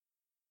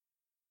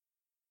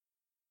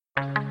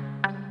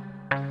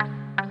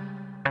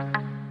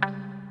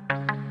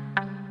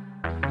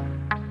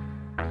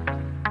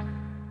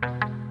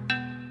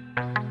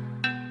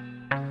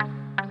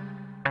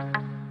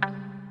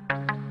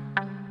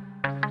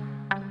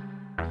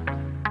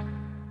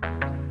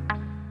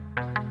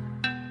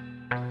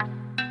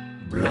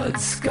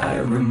Blood sky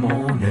every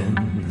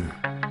morning.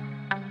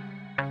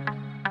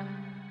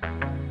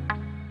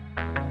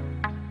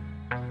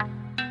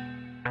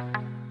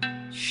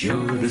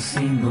 Should have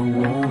seen the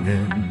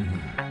warning.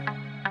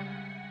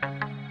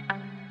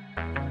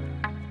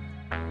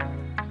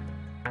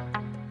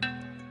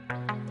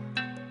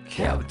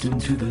 Captain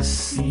to the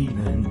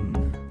seamen,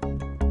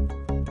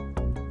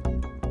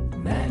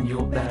 man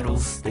your battle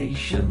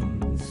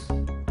stations.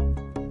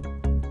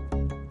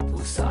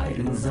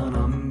 Poseidon's on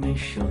a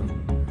mission,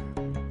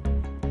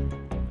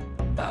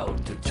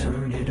 about to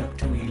turn it up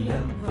to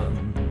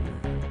 11.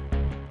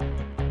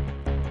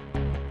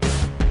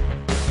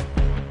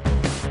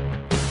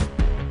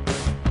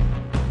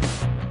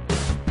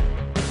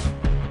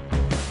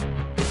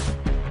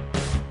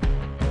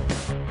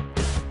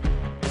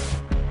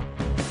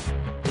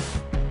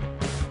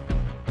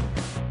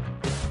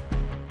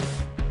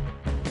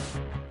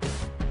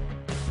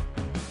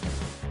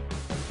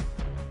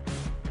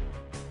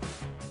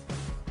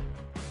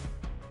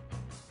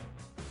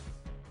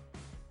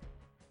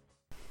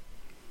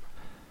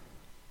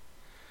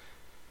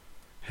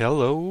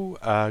 Hello,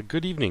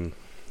 good evening,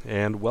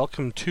 and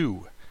welcome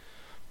to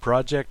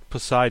Project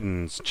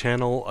Poseidon's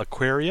channel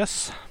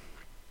Aquarius,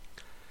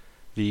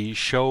 the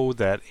show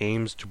that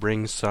aims to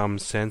bring some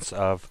sense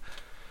of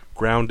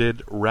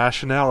grounded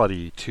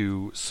rationality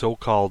to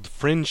so-called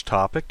fringe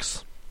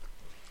topics.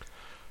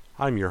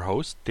 I'm your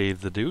host,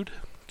 Dave the Dude,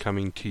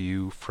 coming to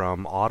you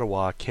from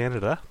Ottawa,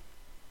 Canada.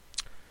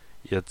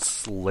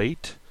 It's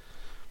late.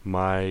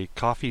 My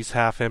coffee's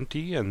half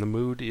empty and the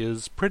mood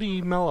is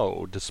pretty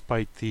mellow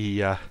despite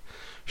the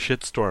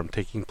shitstorm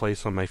taking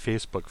place on my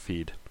Facebook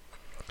feed.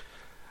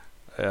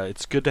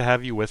 It's good to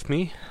have you with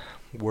me.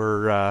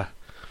 We're a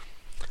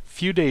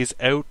few days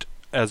out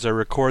as I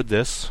record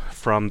this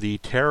from the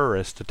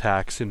terrorist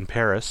attacks in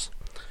Paris,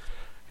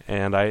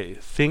 and I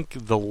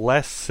think the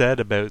less said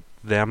about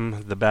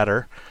them the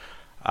better.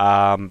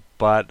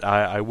 But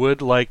I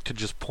would like to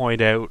just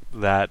point out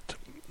that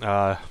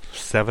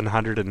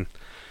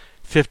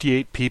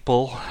 758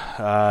 people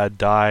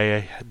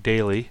die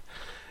daily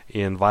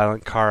in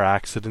violent car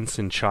accidents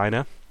in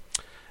China,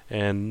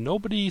 and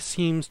nobody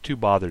seems too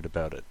bothered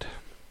about it.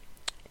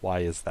 Why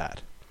is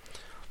that?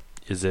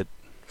 Is it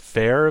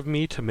fair of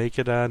me to make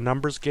it a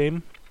numbers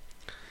game?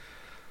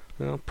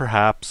 Well,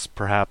 perhaps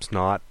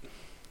not.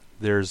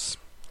 There's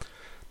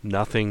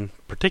nothing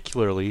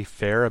particularly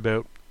fair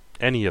about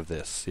any of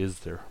this, is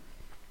there?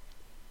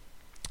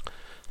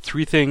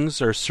 Three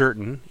things are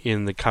certain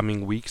in the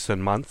coming weeks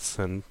and months,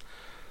 and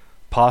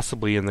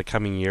possibly in the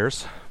coming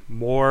years.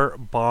 More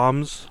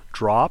bombs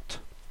dropped,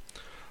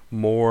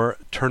 more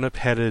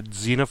turnip-headed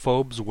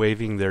xenophobes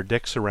waving their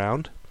dicks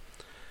around,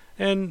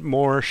 and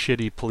more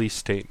shitty police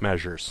state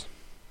measures.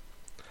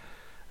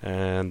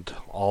 And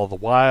all the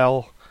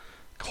while,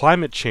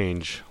 climate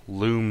change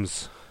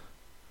looms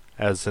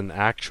as an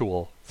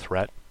actual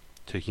threat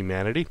to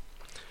humanity.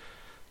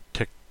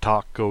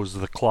 Tick-tock goes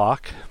the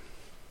clock.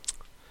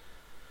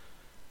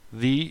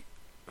 The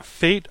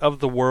fate of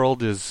the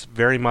world is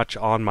very much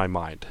on my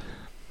mind,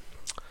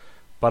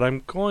 but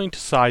I'm going to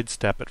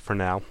sidestep it for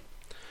now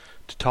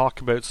to talk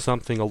about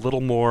something a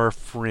little more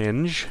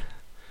fringe,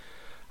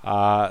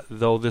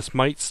 though this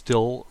might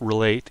still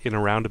relate in a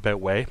roundabout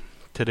way.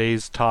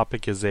 Today's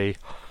topic is a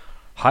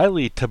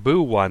highly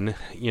taboo one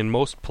in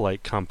most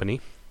polite company.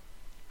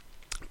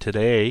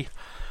 Today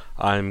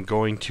I'm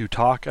going to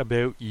talk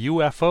about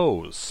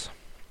UFOs.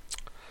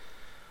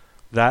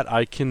 That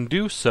I can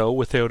do so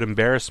without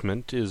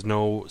embarrassment is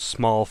no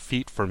small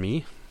feat for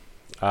me.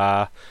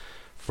 For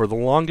the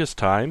longest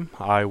time,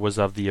 I was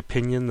of the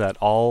opinion that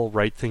all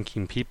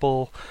right-thinking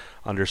people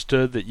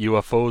understood that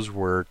UFOs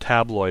were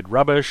tabloid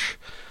rubbish,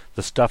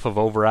 the stuff of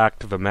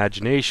overactive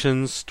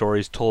imaginations,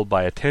 stories told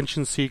by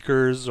attention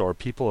seekers, or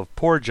people of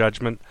poor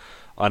judgment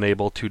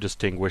unable to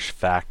distinguish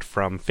fact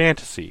from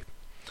fantasy.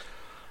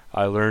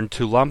 I learned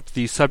to lump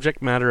the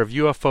subject matter of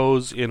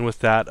UFOs in with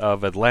that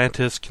of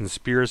Atlantis,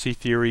 conspiracy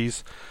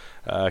theories,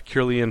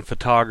 Kirlian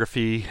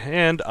photography,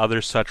 and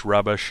other such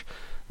rubbish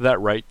that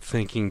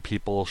right-thinking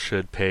people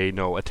should pay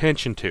no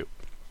attention to.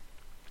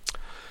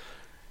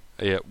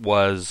 It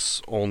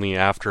was only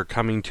after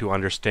coming to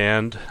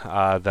understand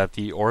that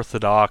the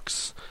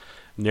orthodox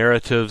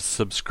narratives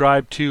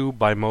subscribed to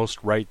by most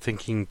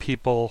right-thinking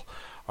people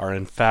are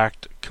in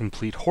fact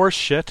complete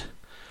horseshit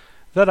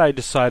that I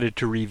decided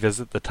to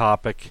revisit the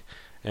topic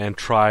and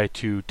try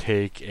to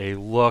take a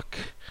look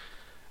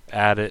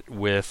at it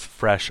with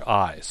fresh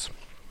eyes.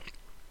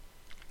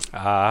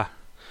 To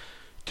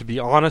be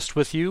honest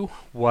with you,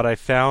 what I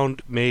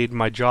found made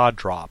my jaw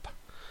drop.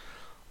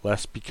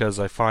 Less because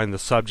I find the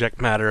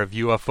subject matter of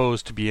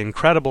UFOs to be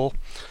incredible,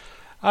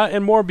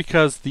 and more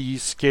because the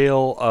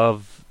scale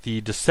of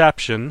the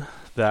deception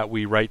that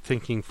we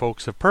right-thinking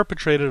folks have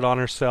perpetrated on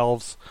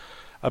ourselves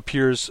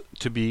appears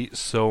to be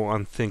so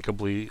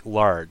unthinkably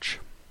large.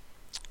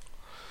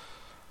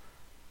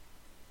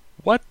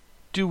 What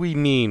do we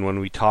mean when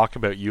we talk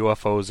about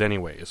UFOs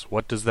anyways?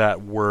 What does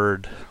that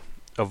word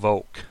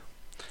evoke?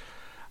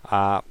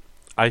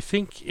 I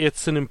think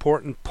it's an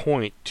important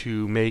point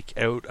to make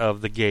out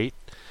of the gate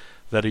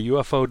that a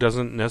UFO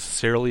doesn't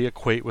necessarily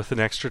equate with an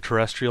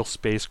extraterrestrial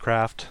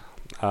spacecraft.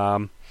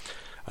 An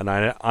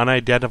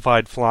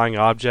unidentified flying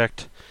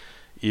object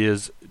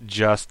is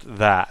just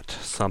that,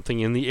 something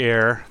in the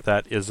air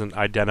that isn't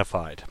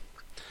identified.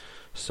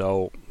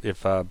 So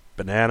if a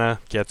banana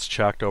gets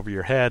chucked over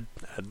your head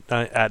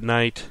at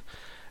night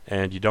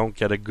and you don't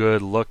get a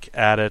good look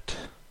at it,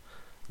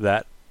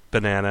 that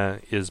banana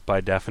is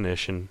by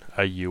definition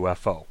a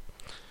UFO.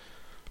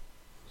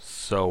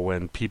 So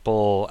when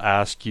people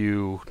ask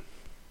you,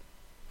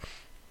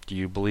 do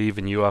you believe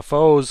in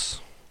UFOs?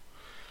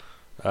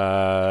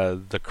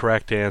 The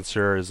correct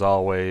answer is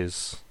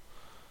always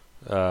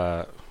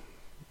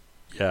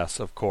yes,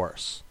 of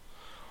course.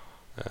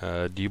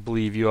 Do you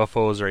believe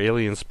UFOs are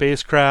alien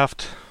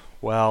spacecraft?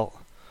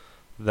 Well,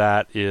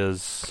 that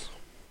is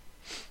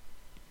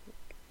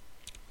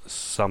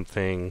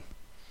something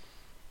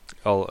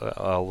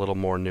a little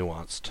more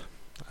nuanced,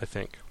 I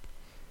think.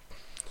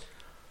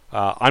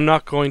 I'm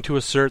not going to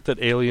assert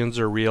that aliens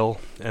are real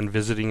and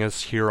visiting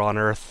us here on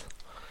Earth.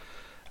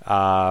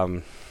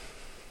 Don't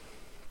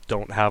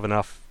have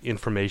enough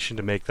information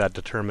to make that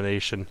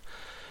determination.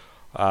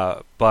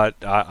 But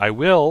I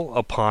will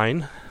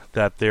opine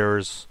that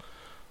there's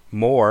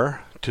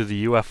more to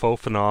the UFO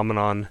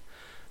phenomenon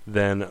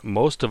than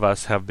most of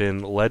us have been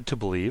led to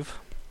believe.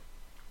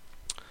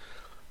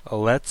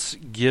 Let's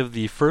give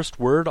the first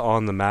word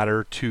on the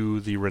matter to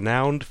the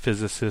renowned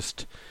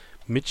physicist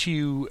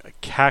Michio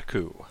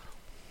Kaku.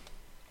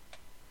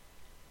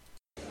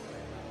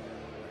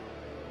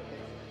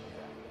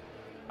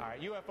 All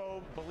right,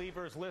 UFO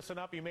believers, listen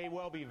up. You may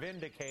well be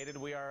vindicated.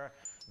 We are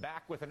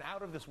back with an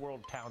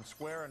out-of-this-world town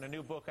square and a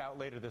new book out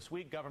later this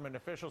week. Government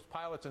officials,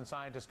 pilots, and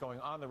scientists going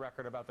on the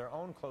record about their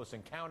own close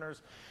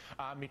encounters.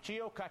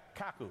 Michio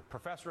Kaku,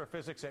 professor of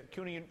physics at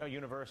CUNY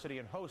University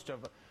and host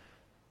of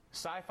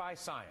Sci-Fi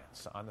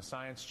Science on the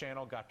Science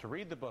Channel, got to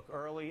read the book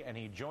early, and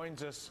he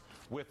joins us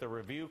with a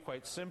review.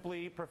 Quite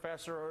simply,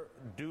 Professor,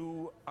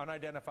 do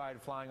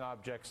unidentified flying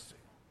objects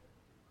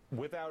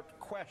without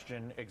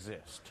question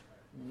exist?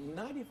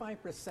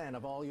 95%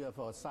 of all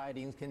UFO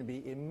sightings can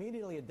be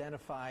immediately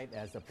identified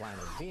as the planet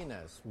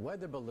Venus,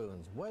 weather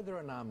balloons, weather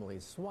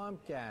anomalies,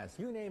 swamp gas,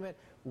 you name it,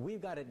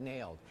 we've got it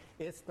nailed.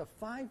 It's the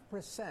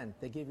 5%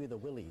 that give you the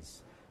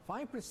willies.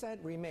 5%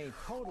 remain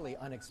totally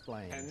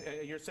unexplained.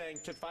 And you're saying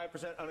to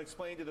 5%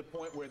 unexplained to the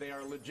point where they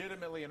are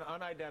legitimately an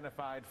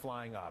unidentified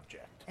flying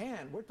object.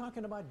 And we're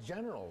talking about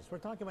generals. We're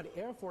talking about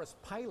Air Force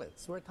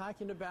pilots. We're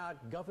talking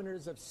about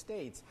governors of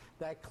states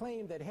that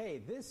claim that,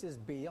 hey, this is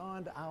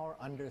beyond our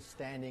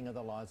understanding of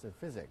the laws of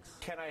physics.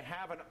 Can I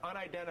have an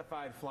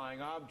unidentified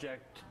flying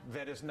object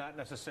that is not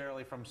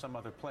necessarily from some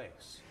other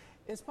place?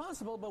 It's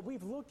possible, but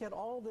we've looked at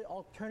all the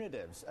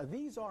alternatives.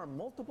 These are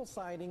multiple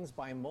sightings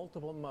by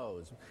multiple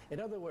modes. In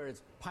other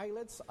words,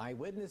 pilots,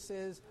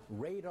 eyewitnesses,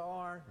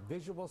 radar,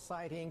 visual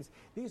sightings.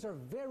 These are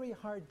very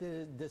hard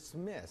to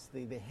dismiss,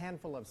 the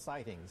handful of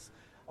sightings.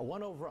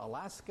 One over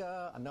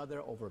Alaska,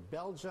 another over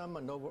Belgium,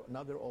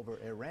 another over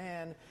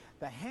Iran.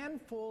 The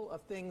handful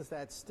of things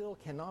that still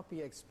cannot be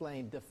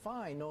explained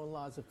defy known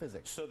laws of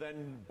physics. So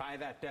then, by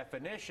that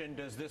definition,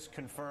 does this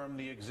confirm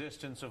the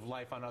existence of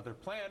life on other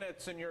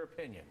planets, in your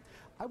opinion?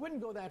 I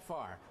wouldn't go that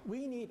far.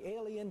 We need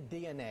alien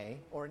DNA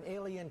or an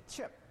alien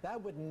chip.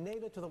 That would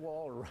nail it to the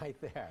wall right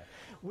there.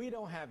 We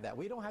don't have that.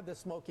 We don't have the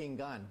smoking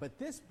gun. But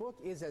this book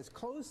is as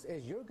close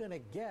as you're going to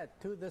get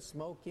to the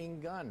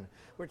smoking gun.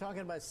 We're talking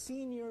about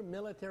senior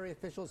military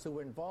officials who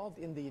were involved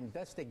in the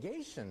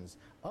investigations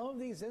of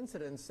these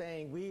incidents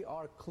saying we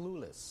are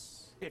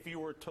clueless. If you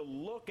were to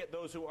look at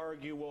those who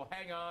argue, well,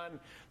 hang on,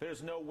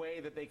 there's no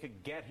way that they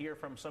could get here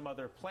from some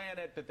other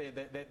planet, that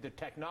the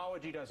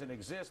technology doesn't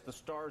exist, the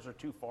stars are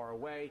too far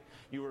away,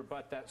 you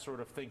rebut that sort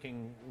of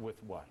thinking with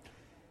what?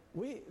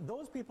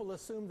 Those people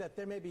assume that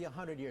there may be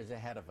 100 years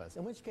ahead of us,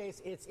 in which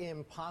case it's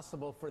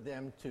impossible for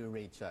them to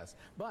reach us.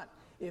 But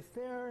if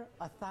they're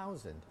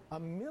 1,000,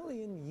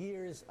 1,000,000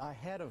 years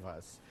ahead of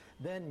us,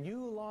 then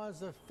new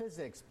laws of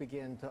physics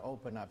begin to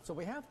open up. So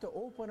we have to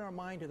open our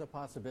mind to the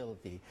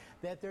possibility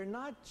that they're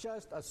not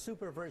just a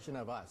super version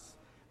of us,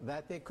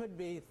 that they could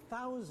be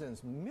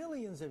thousands,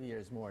 millions of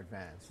years more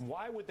advanced.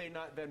 Why would they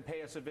not then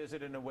pay us a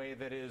visit in a way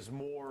that is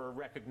more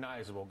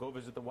recognizable? Go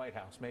visit the White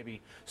House,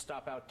 maybe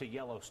stop out to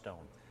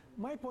Yellowstone.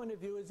 My point of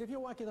view is if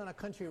you're walking on a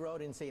country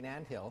road in, say, an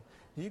anthill,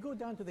 do you go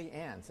down to the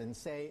ants and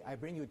say, I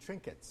bring you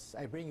trinkets,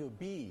 I bring you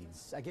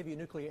beads, I give you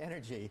nuclear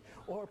energy,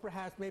 or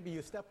perhaps maybe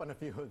you step on a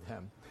few of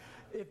them?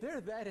 If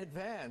they're that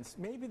advanced,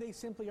 maybe they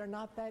simply are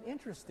not that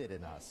interested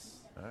in us.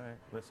 All right.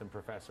 Listen,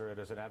 Professor, it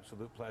is an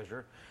absolute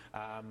pleasure.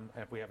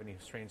 If we have any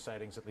strange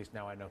sightings, at least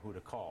now I know who to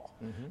call.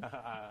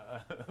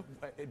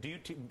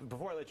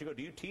 Before I let you go,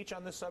 do you teach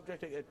on this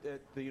subject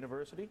at the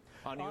university,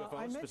 on UFOs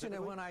I mention specifically?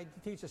 it when I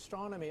teach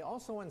astronomy.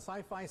 Also in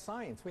Sci-Fi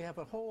Science, we have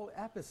a whole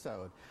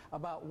episode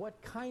about what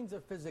kinds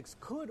of physics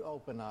could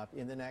open up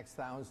in the next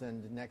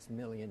 1,000, next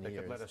million They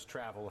years. could let us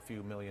travel a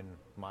few million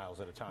miles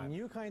at a time.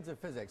 New kinds of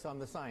physics on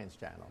the Science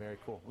Channel. Very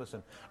cool.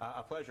 Listen,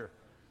 a pleasure.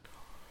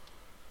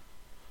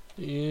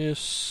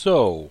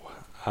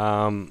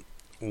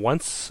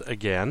 Once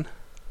again,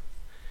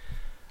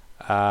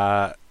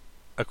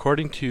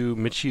 according to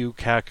Michio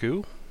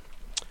Kaku,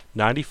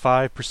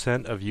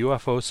 95% of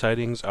UFO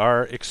sightings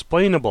are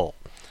explainable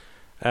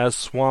as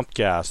swamp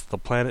gas, the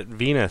planet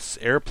Venus,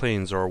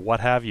 airplanes, or what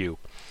have you.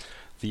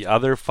 The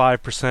other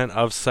 5%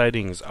 of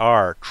sightings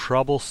are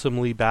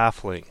troublesomely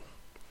baffling.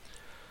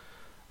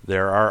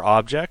 There are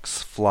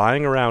objects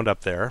flying around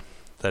up there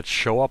that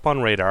show up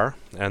on radar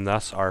and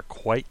thus are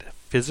quite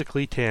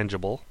physically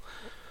tangible,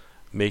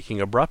 making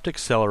abrupt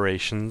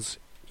accelerations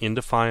in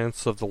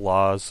defiance of the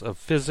laws of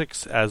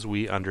physics as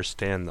we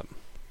understand them.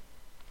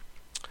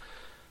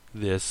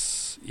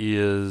 This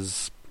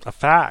is a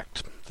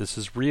fact. This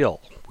is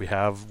real. We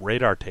have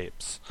radar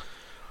tapes.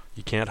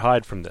 You can't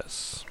hide from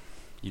this.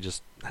 You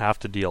just have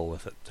to deal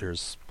with it.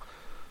 There's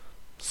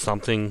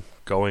something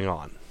going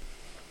on.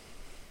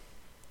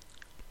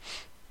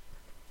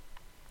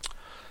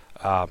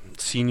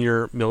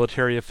 Senior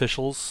military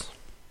officials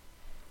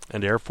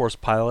and Air Force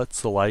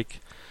pilots alike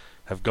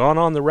have gone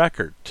on the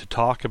record to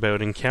talk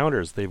about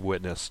encounters they've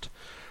witnessed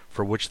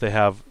for which they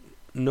have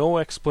no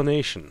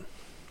explanation.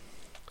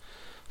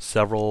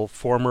 Several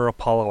former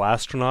Apollo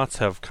astronauts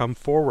have come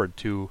forward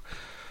to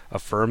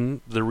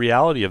affirm the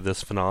reality of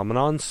this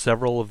phenomenon.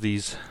 Several of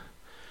these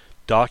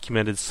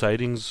documented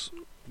sightings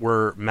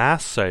were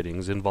mass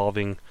sightings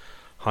involving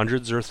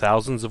hundreds or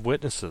thousands of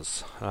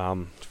witnesses.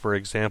 For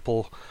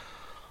example,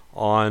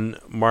 on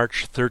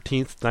March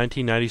 13th,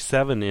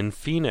 1997, in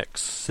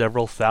Phoenix,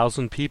 several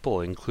thousand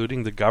people,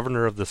 including the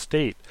governor of the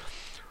state,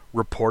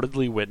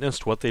 reportedly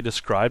witnessed what they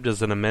described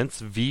as an immense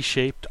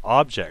V-shaped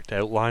object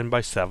outlined by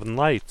 7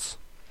 lights.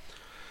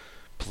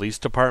 Police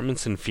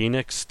departments in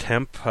Phoenix,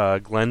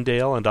 Tempe,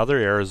 Glendale, and other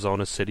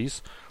Arizona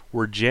cities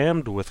were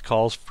jammed with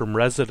calls from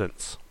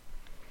residents.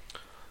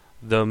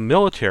 The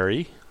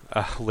military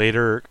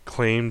later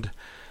claimed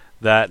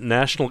that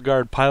National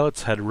Guard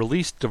pilots had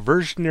released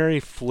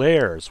diversionary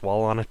flares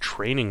while on a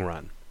training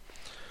run,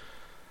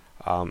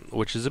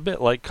 which is a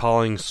bit like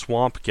calling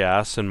swamp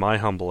gas, in my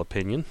humble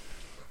opinion.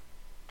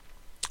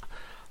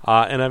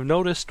 And I've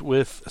noticed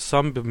with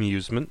some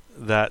bemusement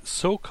that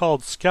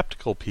so-called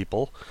skeptical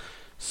people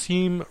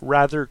seem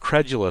rather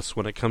credulous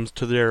when it comes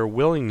to their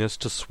willingness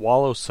to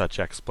swallow such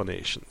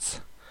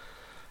explanations.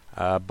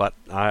 But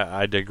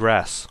I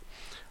digress.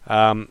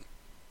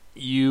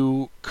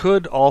 You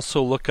could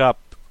also look up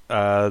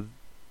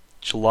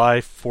July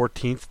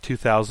 14th,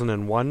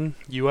 2001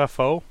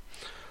 UFO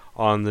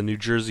on the New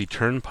Jersey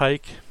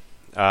Turnpike,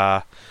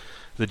 the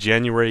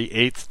January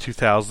 8th,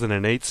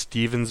 2008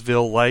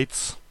 Stevensville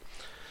lights,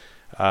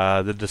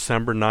 the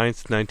December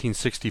 9th,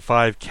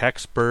 1965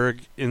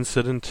 Kecksburg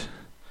incident,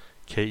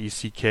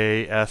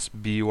 Kecksburg,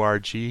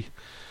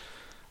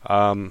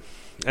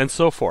 and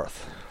so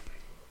forth.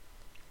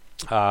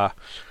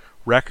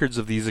 Records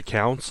of these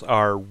accounts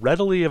are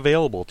readily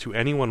available to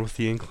anyone with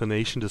the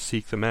inclination to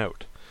seek them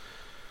out.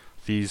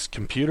 These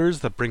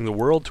computers that bring the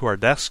world to our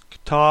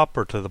desktop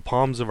or to the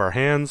palms of our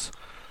hands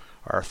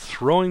are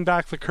throwing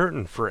back the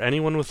curtain for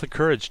anyone with the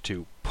courage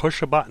to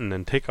push a button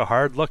and take a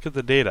hard look at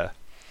the data.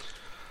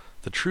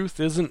 The truth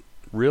isn't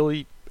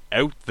really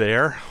out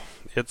there.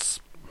 It's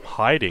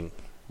hiding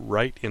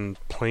right in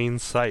plain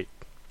sight.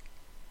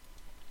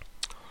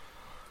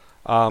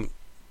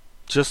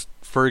 Just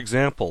for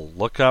example,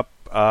 look up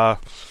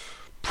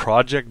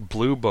Project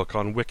Blue Book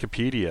on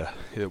Wikipedia.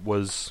 It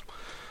was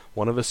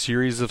one of a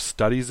series of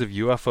studies of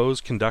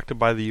UFOs conducted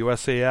by the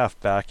USAF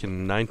back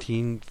in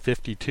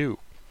 1952.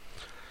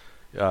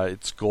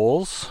 Its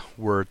goals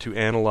were to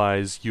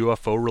analyze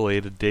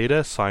UFO-related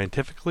data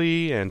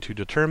scientifically and to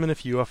determine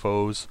if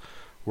UFOs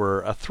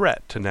were a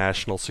threat to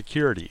national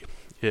security.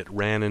 It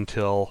ran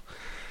until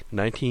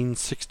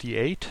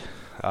 1968,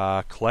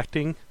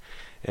 collecting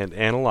and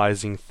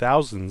analyzing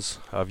thousands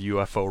of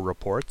UFO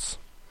reports.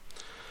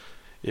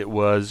 It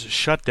was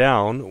shut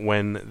down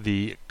when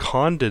the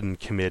Condon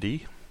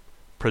Committee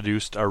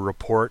produced a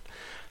report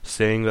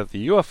saying that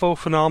the UFO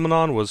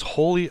phenomenon was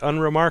wholly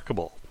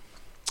unremarkable.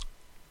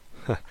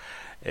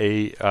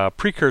 A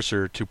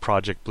precursor to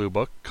Project Blue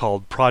Book,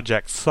 called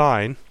Project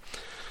Sign,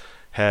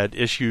 had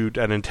issued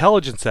an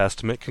intelligence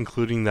estimate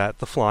concluding that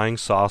the flying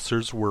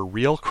saucers were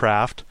real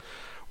craft,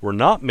 were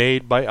not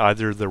made by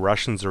either the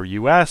Russians or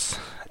US,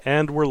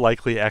 and were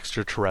likely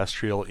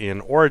extraterrestrial in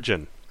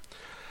origin.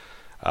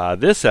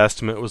 This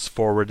estimate was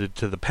forwarded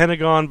to the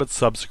Pentagon, but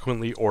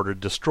subsequently ordered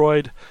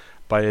destroyed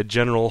by a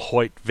General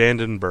Hoyt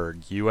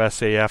Vandenberg,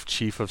 USAF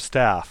Chief of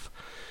Staff,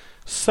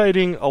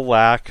 citing a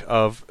lack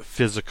of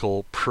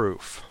physical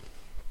proof.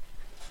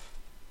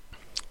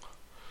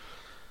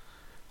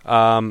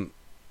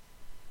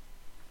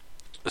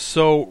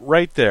 So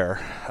right there,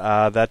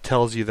 that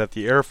tells you that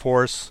the Air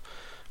Force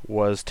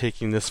was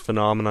taking this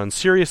phenomenon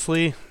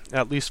seriously,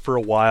 at least for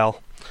a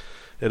while.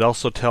 It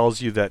also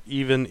tells you that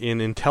even in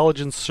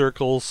intelligence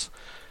circles,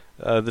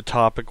 the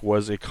topic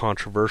was a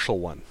controversial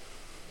one.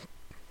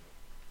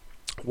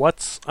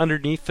 What's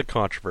underneath the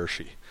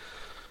controversy?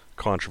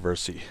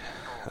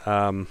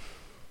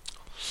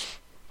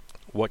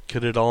 What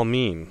could it all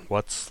mean?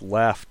 What's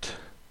left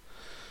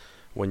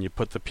when you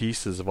put the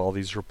pieces of all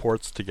these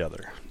reports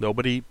together?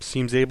 Nobody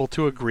seems able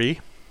to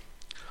agree,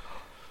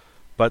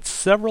 but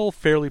several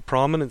fairly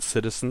prominent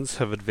citizens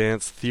have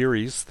advanced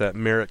theories that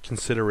merit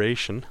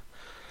consideration,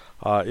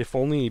 if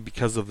only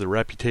because of the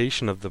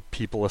reputation of the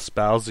people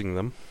espousing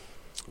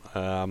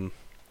them.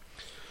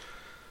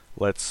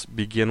 Let's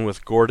begin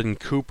with Gordon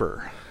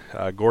Cooper.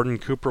 Gordon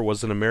Cooper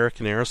was an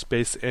American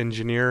aerospace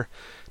engineer,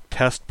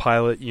 test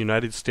pilot,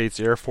 United States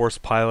Air Force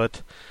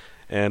pilot,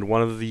 and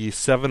one of the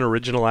 7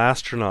 original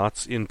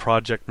astronauts in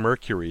Project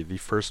Mercury, the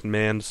first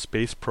manned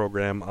space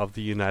program of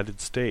the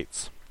United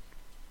States.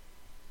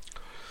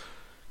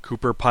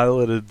 Cooper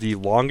piloted the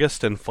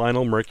longest and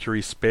final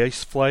Mercury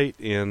space flight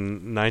in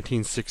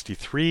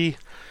 1963.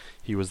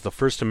 He was the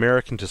first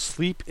American to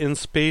sleep in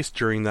space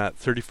during that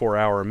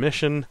 34-hour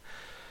mission,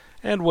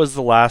 and was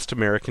the last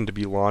American to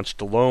be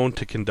launched alone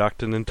to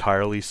conduct an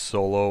entirely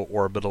solo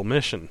orbital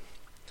mission.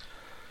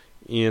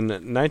 In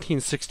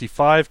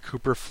 1965,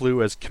 Cooper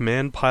flew as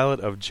command pilot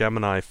of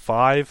Gemini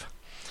 5.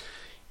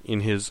 In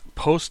his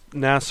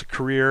post-NASA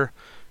career,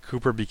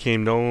 Cooper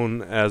became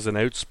known as an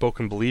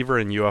outspoken believer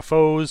in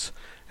UFOs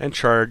and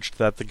charged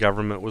that the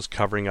government was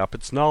covering up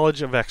its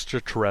knowledge of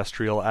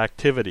extraterrestrial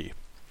activity.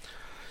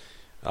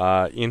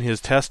 In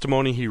his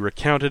testimony, he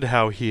recounted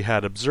how he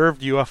had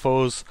observed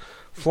UFOs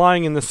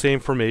flying in the same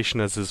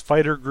formation as his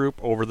fighter group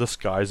over the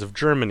skies of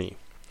Germany.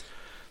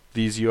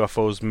 These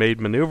UFOs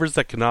made maneuvers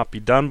that could not be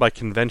done by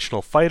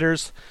conventional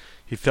fighters.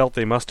 He felt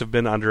they must have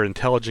been under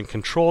intelligent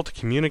control to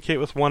communicate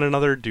with one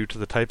another due to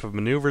the type of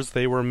maneuvers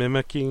they were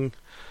mimicking.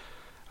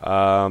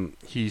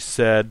 He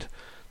said,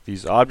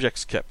 "These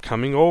objects kept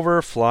coming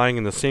over, flying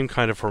in the same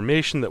kind of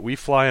formation that we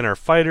fly in our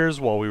fighters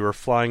while we were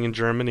flying in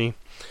Germany.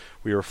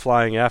 We were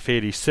flying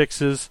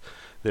F-86s.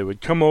 They would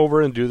come over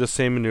and do the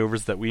same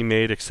maneuvers that we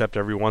made, except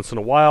every once in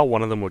a while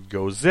one of them would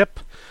go zip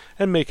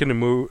and make a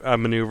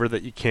maneuver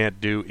that you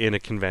can't do in a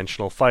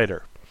conventional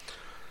fighter.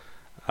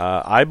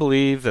 I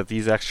believe that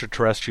these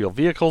extraterrestrial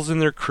vehicles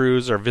and their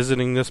crews are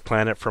visiting this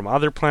planet from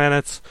other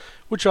planets,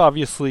 which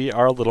obviously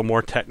are a little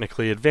more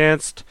technically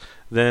advanced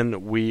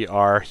than we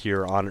are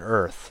here on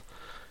Earth,"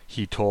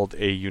 he told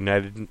a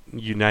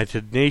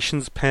United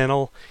Nations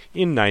panel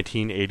in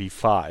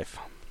 1985.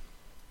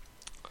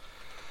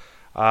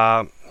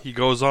 He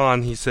goes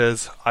on, he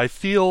says, "I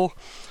feel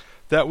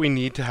that we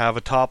need to have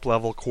a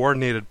top-level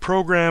coordinated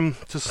program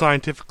to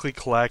scientifically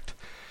collect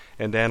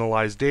and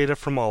analyze data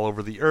from all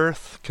over the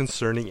Earth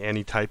concerning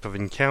any type of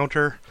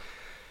encounter,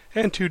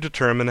 and to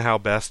determine how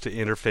best to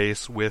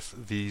interface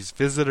with these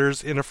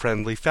visitors in a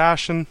friendly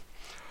fashion."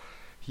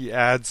 He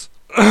adds,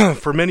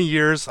 "For many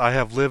years I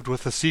have lived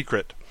with a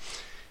secret,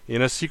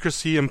 in a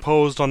secrecy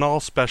imposed on all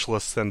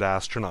specialists and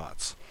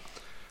astronauts.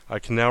 I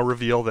can now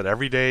reveal that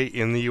every day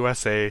in the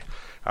USA,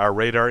 our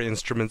radar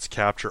instruments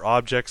capture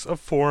objects of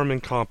form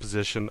and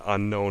composition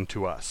unknown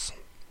to us."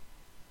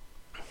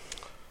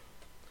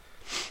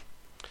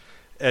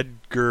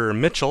 Edgar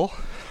Mitchell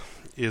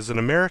is an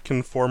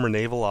American former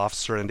naval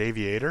officer and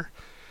aviator,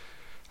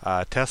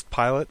 test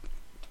pilot,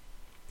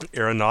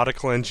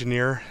 aeronautical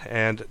engineer,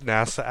 and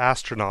NASA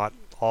astronaut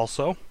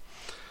also.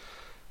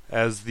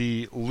 As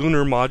the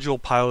lunar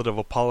module pilot of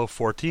Apollo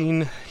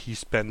 14, he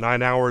spent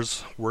 9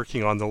 hours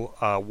working on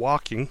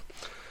walking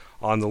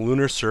on the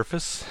lunar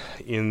surface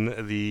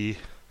in the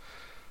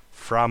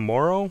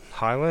Framoro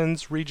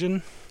Highlands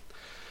region,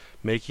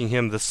 making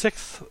him the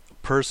 6th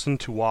person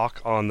to walk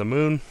on the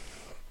moon.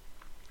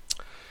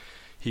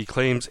 He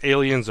claims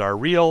aliens are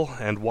real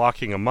and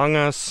walking among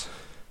us.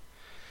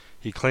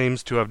 He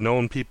claims to have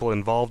known people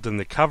involved in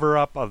the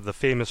cover-up of the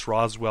famous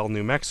Roswell,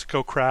 New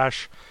Mexico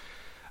crash,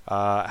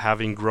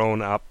 having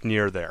grown up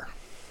near there.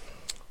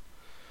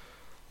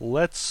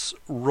 Let's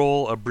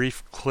roll a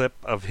brief clip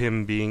of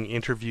him being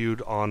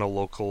interviewed on a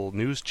local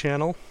news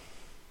channel.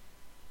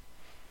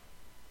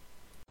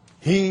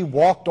 He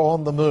walked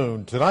on the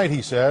moon. Tonight,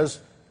 he says,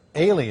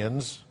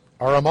 aliens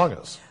are among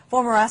us.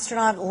 Former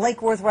astronaut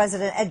Lake Worth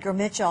resident Edgar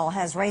Mitchell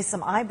has raised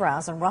some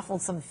eyebrows and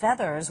ruffled some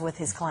feathers with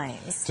his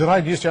claims.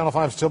 Tonight, News Channel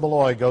 5's Tim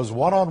Malloy goes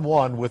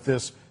one-on-one with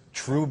this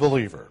true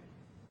believer.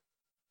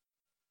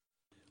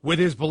 With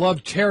his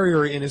beloved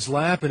terrier in his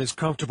lap in his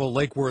comfortable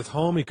Lake Worth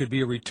home, he could be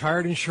a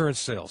retired insurance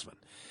salesman.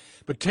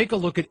 But take a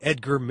look at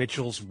Edgar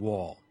Mitchell's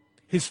wall,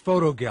 his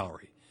photo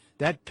gallery,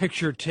 that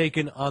picture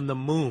taken on the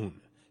moon,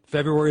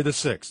 February the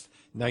 6th,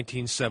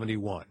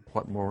 1971.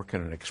 What more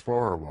can an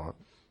explorer want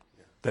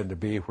than to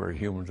be where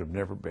humans have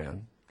never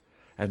been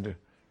and to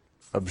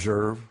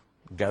observe,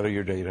 gather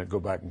your data, go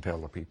back and tell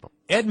the people.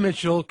 Ed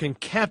Mitchell can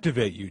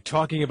captivate you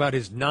talking about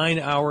his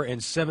 9-hour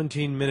and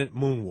 17-minute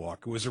moonwalk.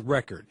 It was a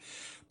record.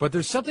 But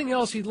there's something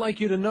else he'd like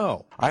you to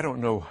know. I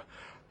don't know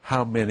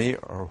how many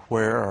or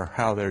where or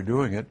how they're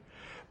doing it,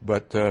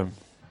 but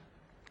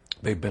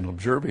They've been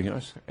observing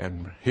us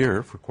and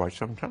here for quite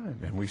some time,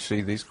 and we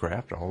see these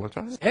craft all the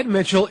time. Ed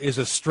Mitchell is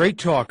a straight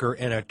talker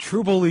and a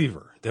true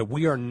believer that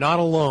we are not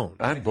alone.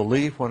 I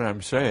believe what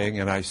I'm saying,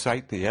 and I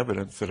cite the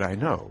evidence that I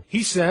know.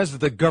 He says that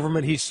the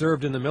government he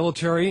served in the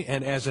military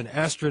and as an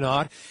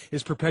astronaut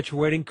is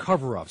perpetuating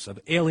cover-ups of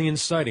alien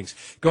sightings,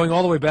 going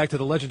all the way back to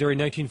the legendary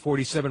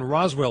 1947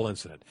 Roswell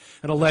incident,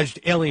 an alleged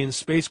alien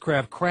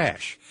spacecraft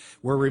crash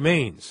where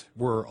remains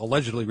were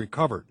allegedly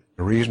recovered.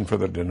 The reason for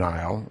the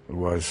denial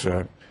was,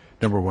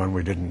 number one,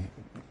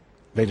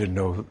 they didn't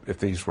know if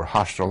these were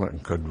hostile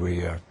and could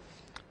we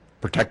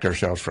protect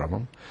ourselves from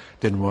them.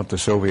 Didn't want the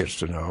Soviets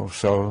to know,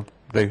 so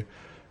they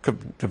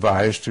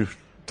devised to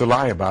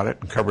lie about it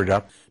and cover it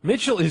up.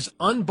 Mitchell is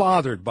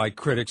unbothered by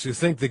critics who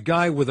think the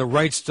guy with the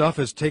right stuff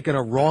has taken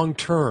a wrong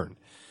turn.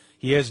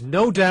 He has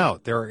no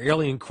doubt there are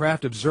alien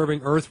craft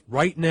observing Earth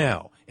right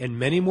now, and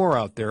many more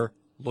out there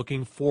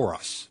looking for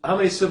us. How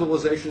many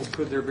civilizations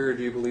could there be, or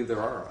do you believe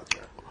there are out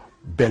there?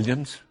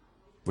 Billions.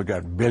 We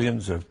got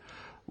billions and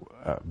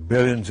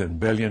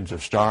billions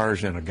of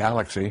stars in a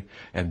galaxy,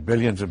 and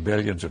billions of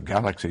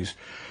galaxies,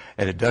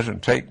 and it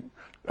doesn't take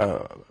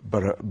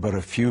but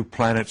a few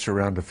planets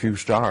around a few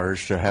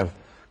stars to have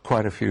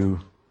quite a few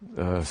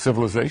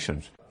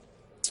civilizations.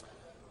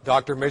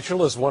 Dr.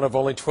 Mitchell is one of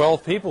only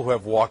 12 people who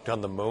have walked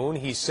on the moon.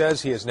 He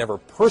says he has never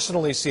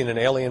personally seen an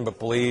alien, but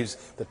believes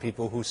the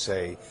people who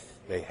say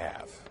they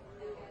have.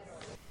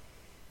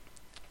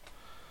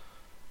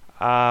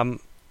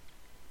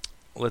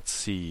 Let's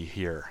see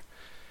here.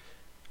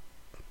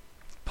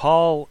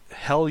 Paul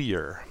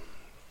Hellyer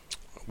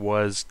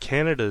was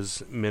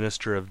Canada's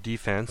Minister of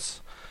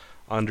Defence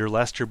under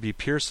Lester B.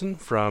 Pearson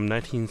from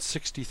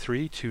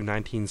 1963 to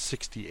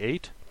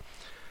 1968.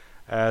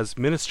 As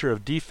Minister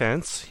of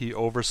Defence, he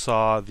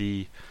oversaw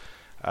the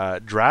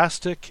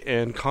drastic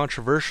and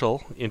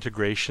controversial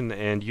integration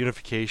and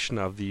unification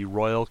of the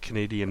Royal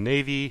Canadian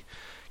Navy,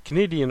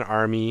 Canadian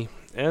Army,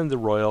 and the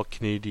Royal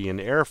Canadian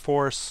Air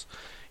Force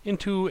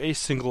into a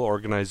single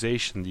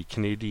organization, the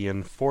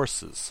Canadian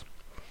Forces.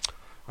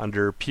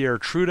 Under Pierre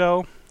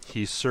Trudeau,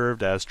 he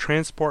served as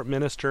Transport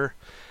Minister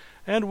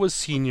and was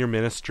Senior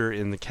Minister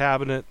in the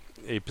Cabinet,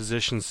 a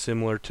position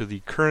similar to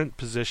the current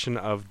position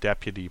of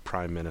Deputy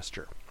Prime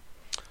Minister.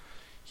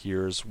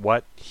 Here's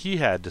what he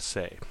had to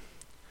say.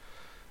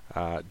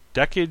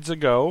 Decades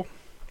ago,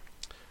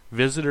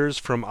 visitors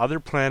from other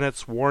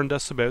planets warned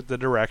us about the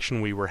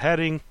direction we were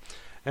heading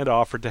and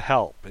offered to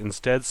help.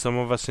 Instead, some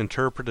of us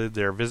interpreted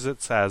their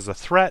visits as a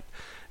threat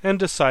and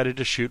decided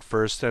to shoot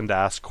first and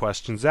ask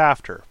questions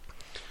after.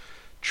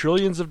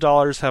 Trillions of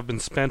dollars have been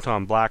spent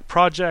on black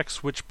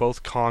projects, which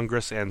both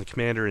Congress and the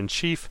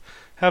Commander-in-Chief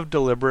have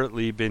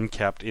deliberately been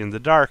kept in the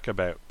dark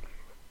about.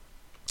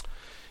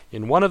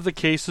 In one of the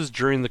cases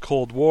during the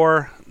Cold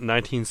War,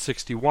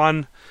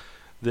 1961,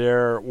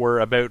 there were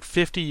about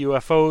 50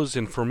 UFOs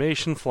in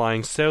formation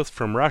flying south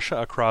from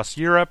Russia across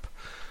Europe.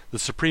 The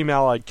Supreme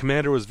Allied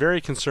Commander was very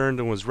concerned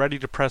and was ready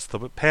to press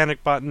the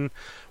panic button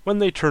when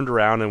they turned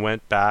around and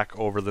went back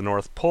over the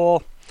North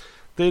Pole.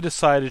 They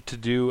decided to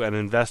do an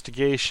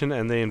investigation,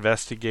 and they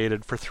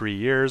investigated for 3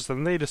 years,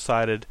 and they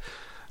decided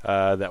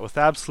that with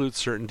absolute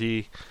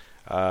certainty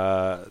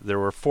there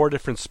were 4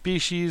 different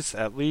species,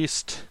 at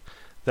least,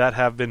 that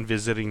have been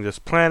visiting this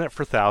planet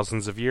for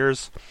thousands of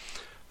years.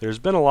 There's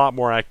been a lot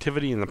more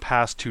activity in the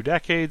past 2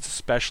 decades,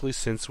 especially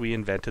since we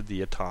invented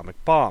the atomic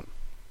bomb.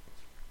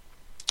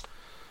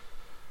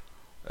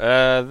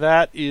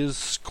 That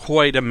is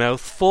quite a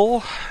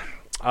mouthful.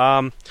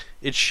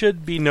 It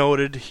should be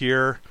noted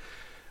here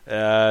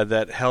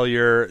that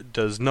Hellyer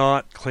does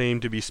not claim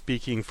to be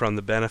speaking from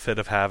the benefit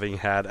of having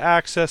had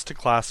access to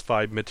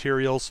classified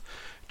materials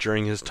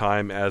during his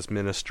time as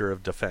Minister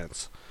of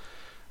Defense.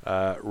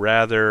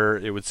 Rather,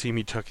 it would seem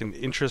he took an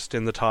interest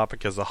in the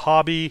topic as a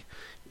hobby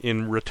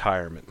in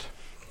retirement.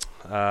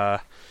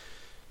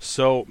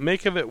 So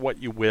make of it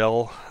what you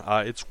will.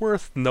 It's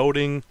worth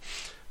noting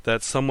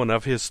that someone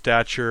of his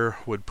stature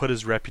would put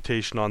his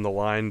reputation on the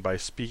line by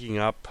speaking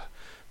up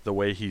the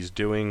way he's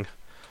doing.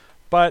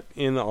 But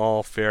in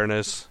all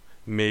fairness,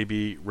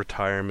 maybe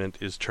retirement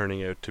is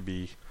turning out to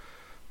be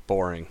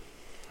boring.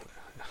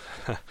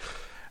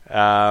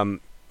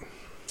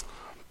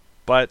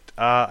 But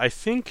I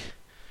think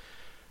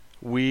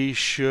we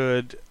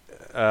should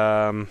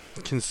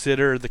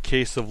consider the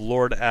case of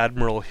Lord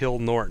Admiral Hill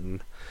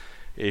Norton,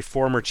 a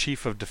former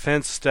Chief of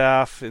Defence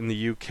Staff in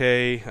the UK,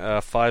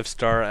 a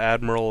 5-star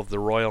Admiral of the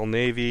Royal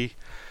Navy,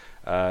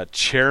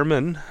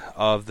 Chairman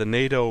of the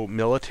NATO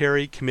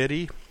Military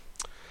Committee.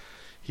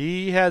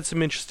 He had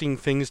some interesting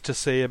things to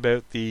say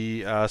about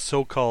the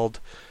so-called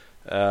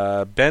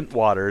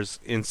Bentwaters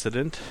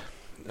incident,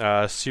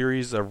 a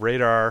series of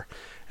radar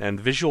and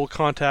visual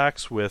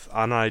contacts with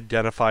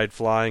unidentified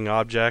flying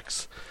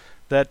objects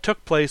that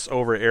took place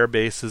over air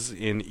bases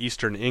in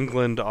eastern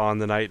England on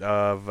the night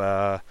of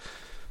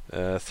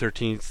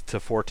 13th to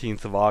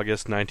 14th of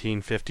August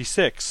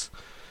 1956,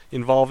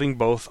 involving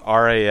both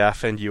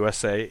RAF and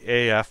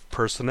USAF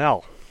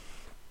personnel.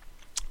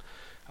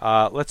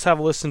 Let's have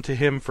a listen to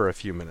him for a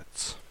few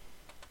minutes.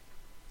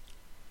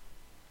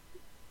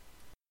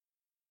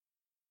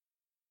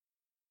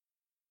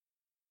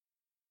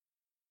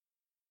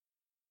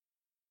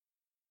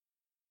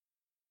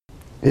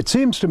 It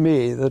seems to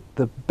me that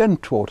the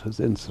Bentwaters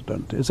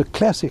incident is a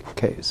classic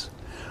case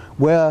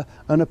where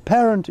an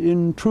apparent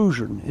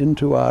intrusion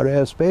into our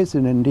airspace,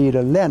 and indeed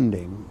a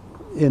landing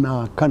in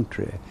our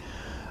country,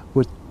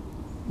 was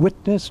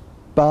witnessed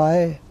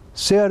by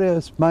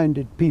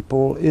serious-minded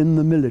people in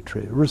the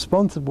military,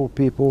 responsible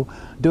people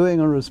doing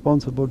a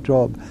responsible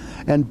job.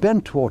 And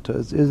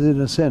Bentwaters is, in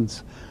a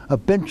sense, a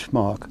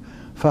benchmark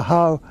for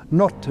how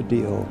not to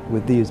deal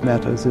with these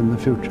matters in the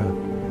future.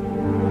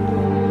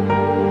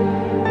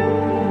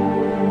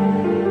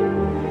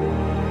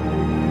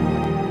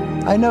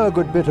 I know a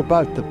good bit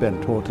about the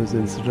Bentwaters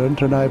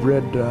incident, and I've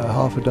read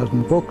half a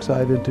dozen books.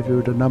 I've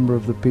interviewed a number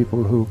of the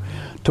people who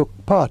took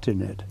part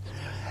in it.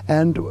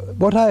 And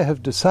what I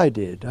have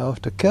decided,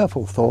 after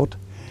careful thought,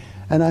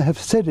 and I have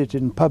said it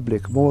in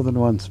public more than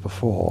once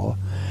before,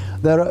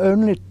 there are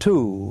only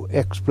two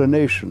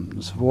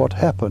explanations for what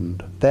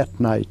happened that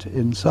night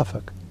in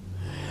Suffolk.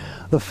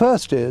 The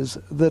first is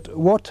that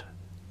what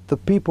the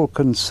people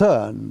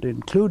concerned,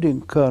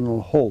 including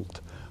Colonel Holt,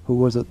 who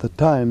was at the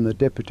time the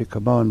deputy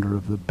commander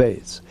of the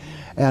base,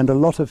 and a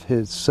lot of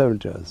his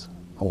soldiers,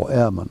 or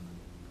airmen,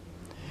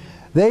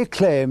 they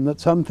claim that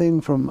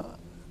something from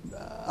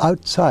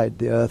outside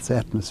the Earth's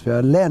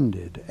atmosphere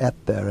landed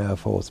at their Air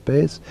Force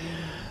base.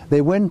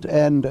 They went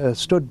and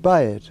stood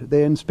by it.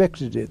 They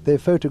inspected it. They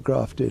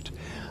photographed it.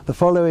 The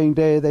following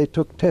day they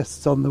took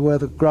tests on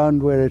the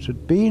ground where it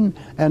had been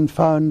and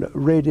found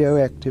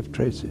radioactive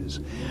traces.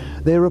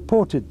 They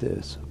reported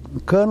this.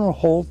 Colonel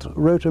Holt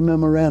wrote a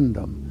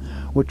memorandum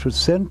which was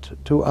sent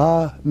to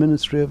our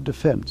Ministry of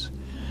Defence.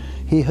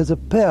 He has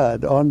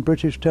appeared on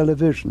British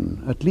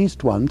television at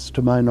least once,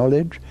 to my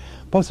knowledge,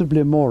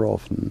 possibly more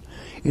often,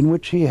 in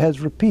which he has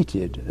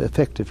repeated,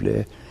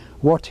 effectively,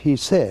 what he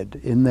said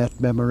in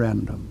that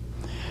memorandum.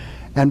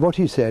 And what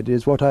he said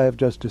is what I have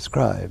just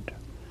described.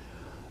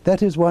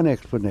 That is one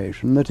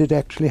explanation, that it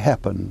actually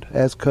happened,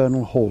 as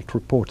Colonel Holt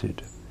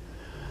reported.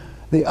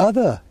 The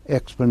other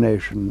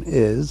explanation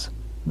is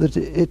that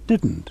it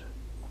didn't.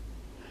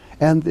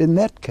 And in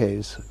that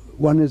case,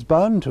 one is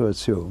bound to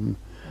assume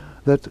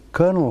that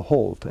Colonel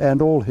Holt and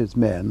all his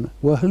men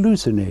were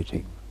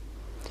hallucinating.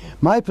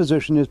 My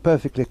position is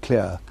perfectly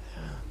clear.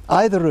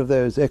 Either of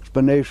those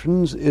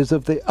explanations is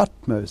of the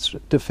utmost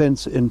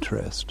defence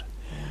interest.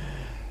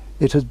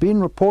 It has been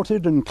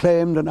reported and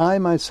claimed, and I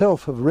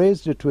myself have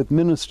raised it with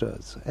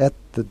ministers at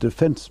the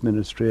Defence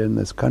Ministry in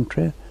this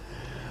country,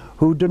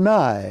 who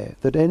deny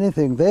that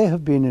anything they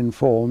have been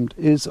informed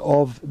is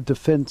of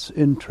defence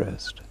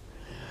interest.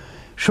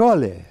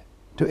 Surely,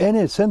 to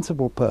any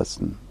sensible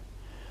person,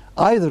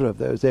 either of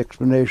those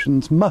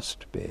explanations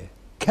must be,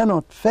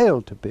 cannot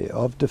fail to be,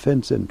 of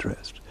defence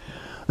interest.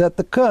 That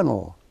the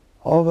colonel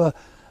of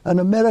an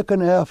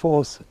American Air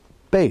Force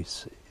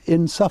base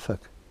in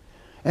Suffolk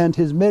and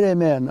his merry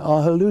men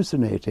are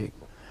hallucinating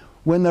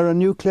when there are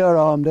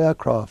nuclear-armed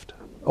aircraft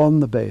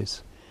on the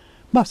base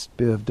must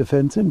be of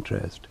defence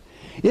interest.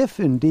 If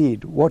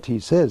indeed what he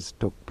says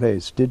took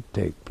place did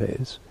take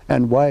place,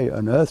 and why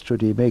on earth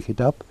should he make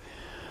it up,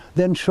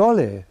 then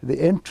surely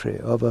the entry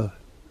of a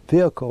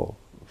vehicle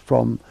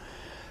from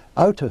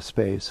outer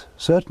space,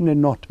 certainly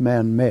not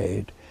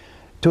man-made,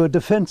 to a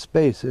defence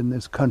base in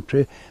this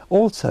country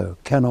also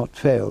cannot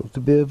fail to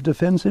be of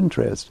defence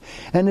interest.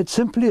 And it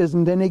simply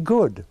isn't any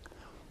good,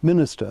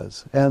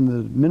 ministers, and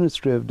the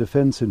Ministry of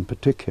Defence in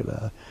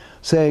particular,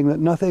 saying that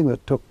nothing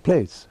that took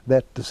place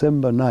that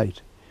December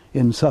night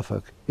in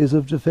Suffolk is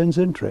of defence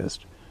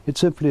interest. It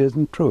simply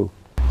isn't true.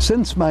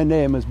 Since my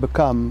name has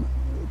become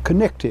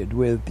connected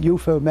with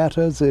UFO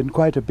matters in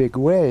quite a big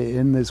way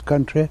in this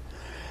country,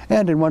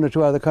 and in one or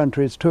two other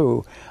countries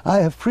too, I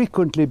have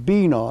frequently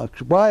been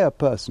asked why a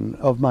person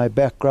of my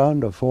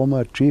background, a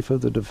former chief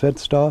of the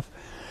Defence Staff,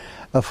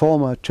 a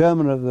former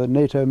chairman of the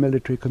NATO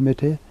Military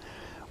Committee,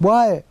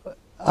 why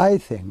I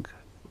think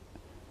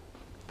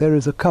there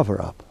is a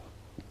cover-up,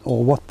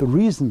 or what the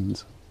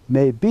reasons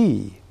may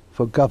be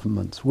for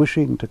governments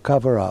wishing to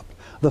cover up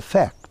the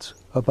facts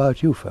about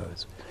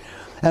UFOs.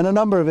 And a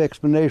number of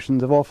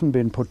explanations have often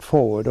been put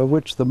forward, of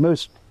which the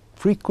most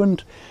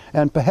frequent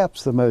and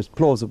perhaps the most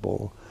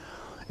plausible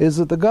is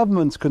that the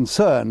governments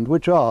concerned,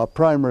 which are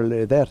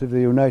primarily that of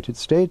the United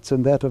States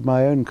and that of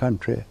my own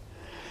country,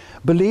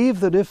 believe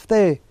that if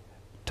they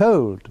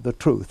told the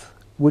truth,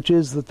 which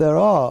is that there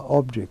are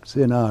objects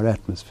in our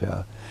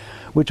atmosphere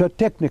which are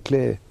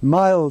technically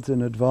miles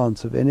in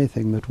advance of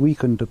anything that we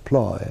can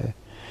deploy,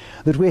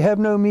 that we have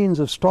no means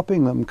of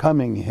stopping them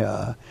coming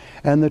here,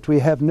 and that we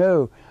have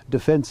no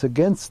defence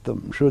against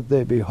them should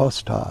they be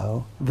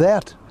hostile,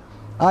 that,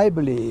 I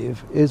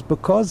believe, is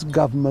because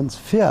governments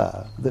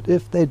fear that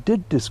if they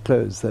did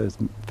disclose those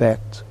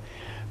facts,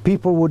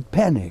 people would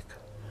panic.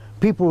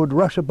 People would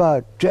rush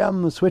about,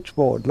 jam the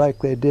switchboard like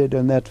they did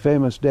on that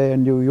famous day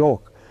in New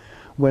York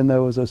when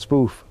there was a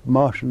spoof,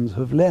 Martians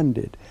have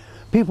landed.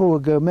 People will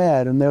go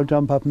mad and they'll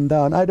jump up and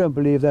down. I don't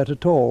believe that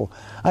at all.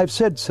 I've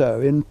said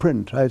so in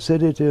print. I've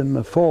said it in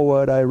the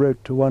foreword I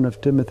wrote to one of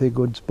Timothy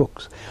Good's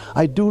books.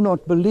 I do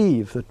not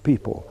believe that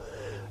people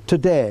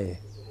today,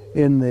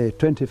 in the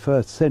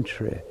 21st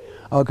century,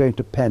 are going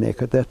to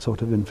panic at that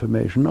sort of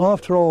information.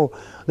 After all,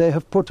 they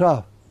have put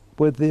up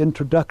with the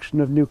introduction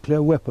of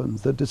nuclear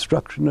weapons, the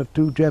destruction of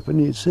 2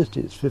 Japanese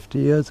cities 50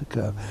 years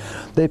ago.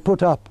 They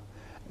put up,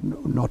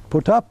 not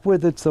put up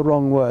with, it's the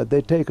wrong word,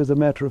 they take as a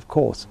matter of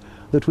course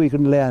that we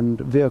can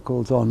land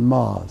vehicles on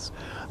Mars.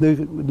 They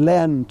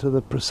land to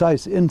the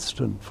precise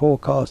instant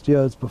forecast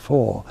years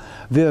before,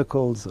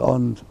 vehicles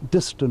on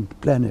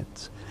distant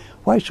planets.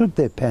 Why should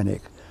they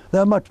panic?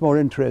 They're much more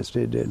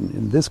interested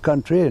in this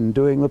country in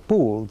doing the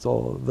pools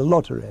or the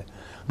lottery.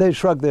 They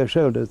shrug their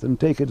shoulders and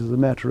take it as a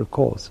matter of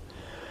course.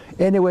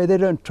 Anyway, they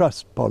don't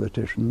trust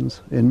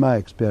politicians, in my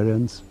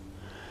experience.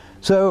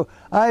 So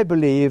I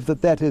believe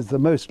that that is the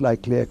most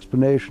likely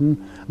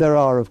explanation. There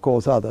are, of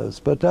course,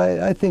 others, but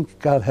I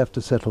think I'll have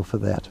to settle for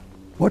that.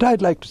 What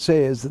I'd like to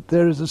say is that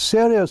there is a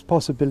serious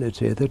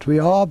possibility that we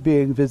are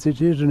being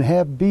visited and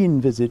have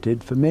been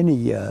visited for many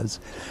years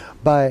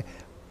by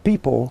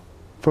people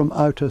from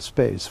outer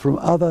space, from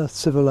other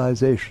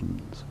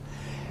civilizations.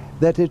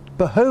 That it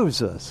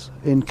behoves us,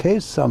 in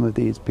case some of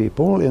these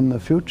people in the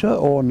future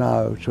or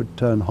now should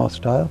turn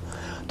hostile,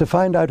 to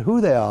find out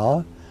who they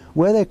are,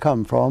 where they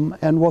come from,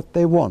 and what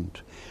they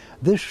want.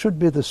 This should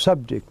be the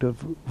subject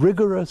of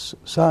rigorous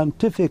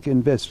scientific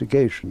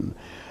investigation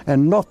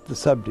and not the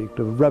subject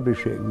of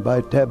rubbishing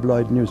by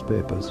tabloid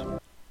newspapers.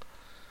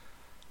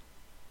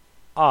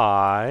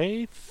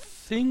 I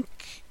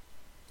think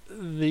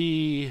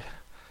the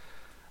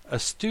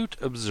astute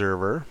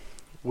observer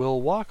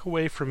will walk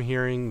away from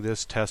hearing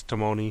this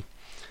testimony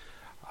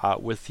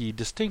with the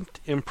distinct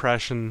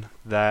impression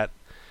that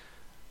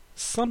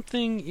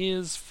something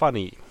is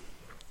funny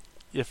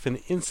if an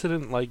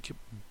incident like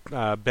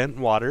Bent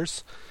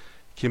Waters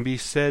can be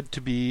said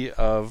to be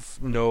of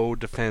no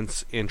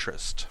defense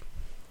interest.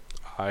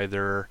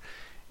 Either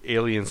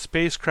alien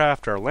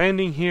spacecraft are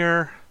landing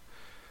here,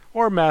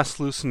 or mass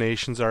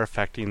hallucinations are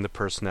affecting the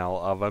personnel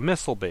of a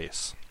missile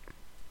base.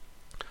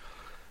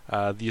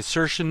 The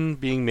assertion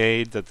being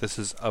made that this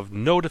is of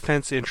no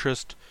defense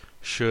interest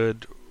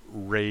should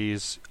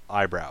raise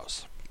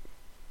eyebrows.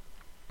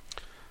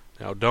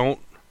 Now, don't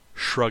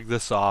shrug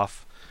this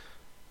off.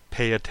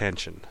 Pay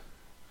attention.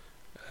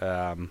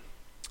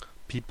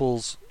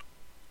 People's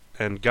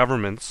and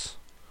governments'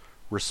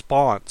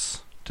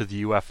 response to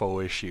the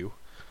UFO issue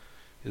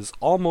is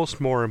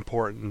almost more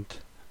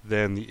important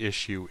than the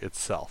issue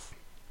itself.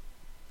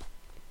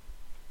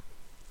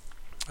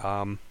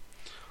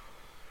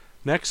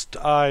 Next,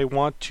 I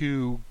want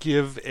to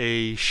give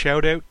a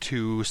shout out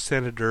to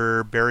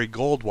Senator Barry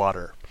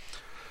Goldwater.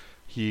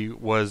 He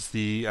was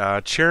the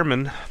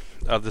chairman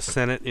of the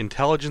Senate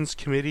Intelligence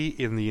Committee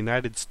in the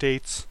United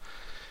States,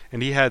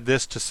 and he had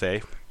this to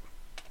say.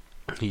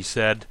 He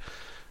said,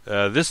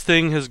 "This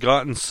thing has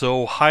gotten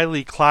so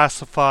highly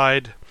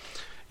classified,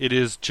 it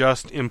is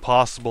just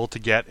impossible to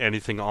get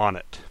anything on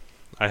it.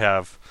 I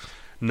have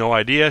no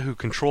idea who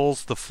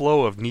controls the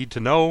flow of need to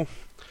know,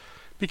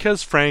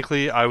 because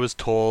frankly I was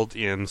told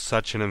in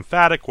such an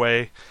emphatic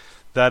way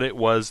that it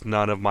was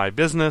none of my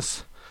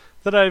business,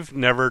 that I've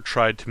never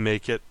tried to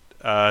make it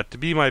to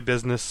be my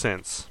business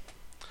since.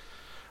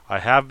 I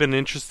have been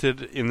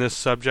interested in this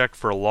subject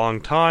for a long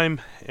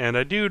time, and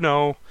I do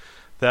know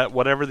that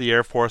whatever the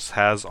Air Force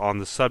has on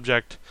the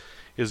subject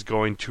is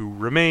going to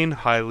remain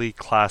highly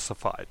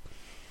classified."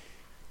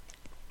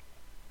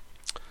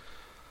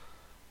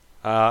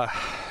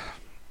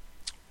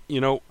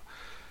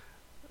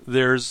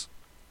 There's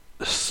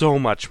so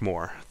much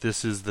more.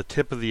 This is the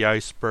tip of the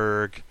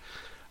iceberg.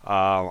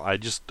 I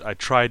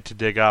tried to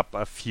dig up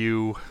a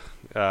few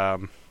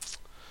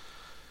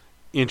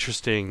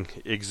interesting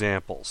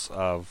examples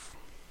of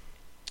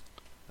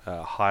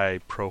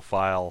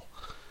high-profile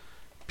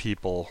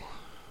people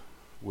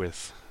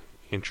with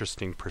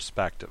interesting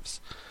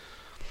perspectives.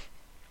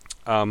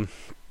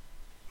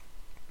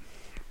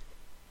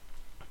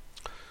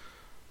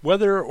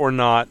 Whether or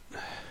not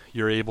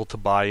you're able to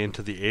buy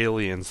into the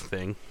aliens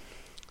thing,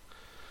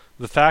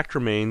 the fact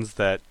remains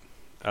that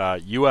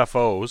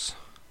UFOs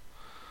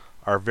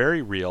are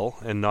very real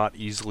and not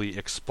easily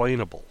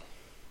explainable.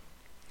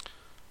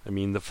 I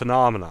mean, the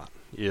phenomenon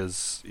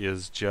is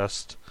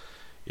just,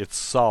 it's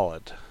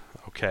solid,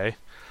 okay?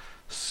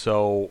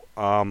 So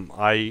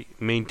I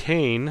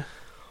maintain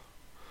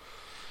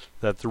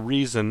that the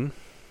reason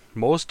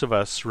most of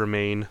us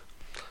remain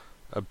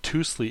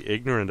obtusely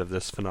ignorant of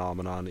this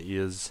phenomenon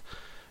is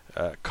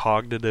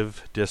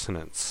cognitive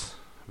dissonance.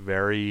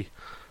 Very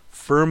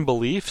firm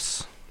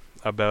beliefs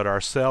about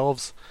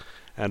ourselves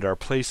and our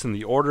place in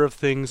the order of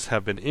things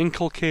have been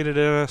inculcated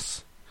in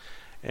us,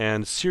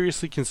 and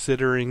seriously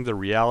considering the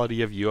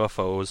reality of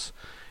UFOs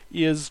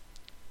is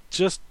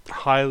just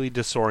highly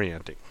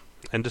disorienting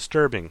and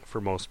disturbing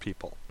for most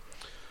people.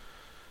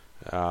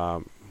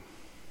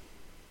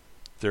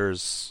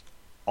 There's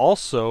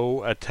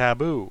also a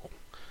taboo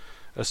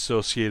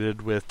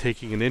associated with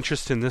taking an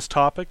interest in this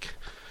topic.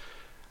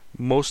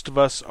 Most of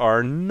us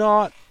are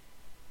not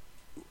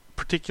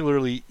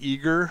particularly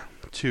eager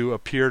to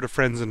appear to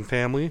friends and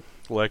family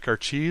like our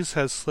cheese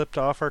has slipped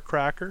off our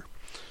cracker.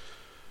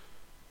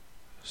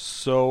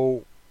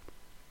 So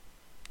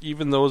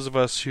even those of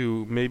us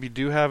who maybe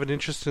do have an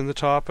interest in the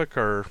topic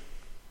are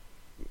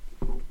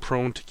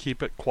prone to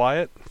keep it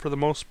quiet for the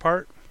most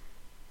part.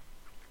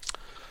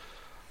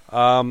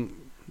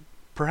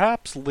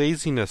 Perhaps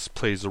laziness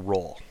plays a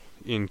role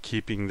in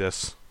keeping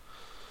this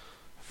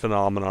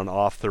phenomenon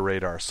off the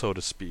radar, so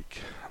to speak.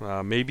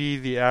 Maybe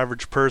the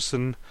average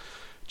person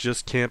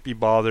just can't be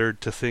bothered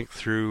to think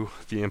through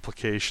the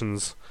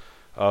implications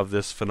of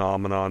this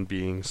phenomenon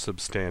being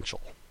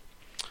substantial.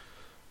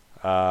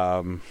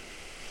 I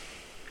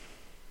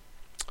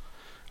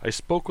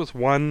spoke with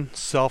one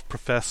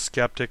self-professed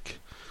skeptic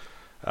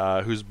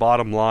whose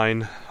bottom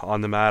line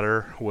on the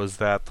matter was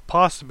that the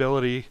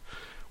possibility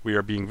we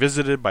are being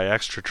visited by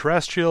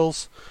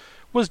extraterrestrials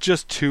was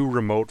just too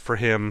remote for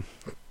him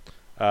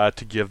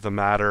to give the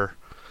matter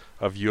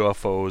of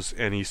UFOs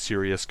any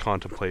serious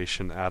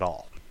contemplation at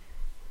all.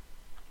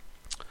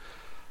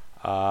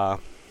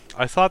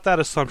 I thought that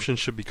assumption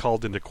should be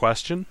called into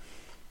question.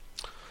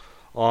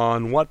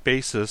 On what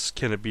basis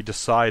can it be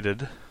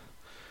decided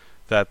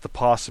that the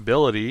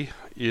possibility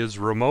is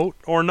remote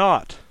or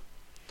not?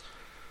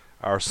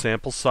 Our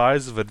sample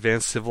size of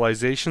advanced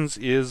civilizations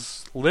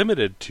is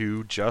limited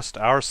to just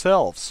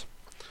ourselves.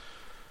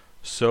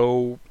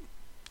 So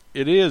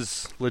it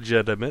is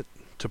legitimate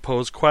to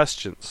pose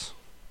questions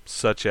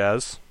such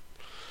as,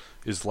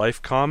 is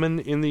life common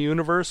in the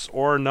universe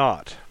or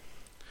not?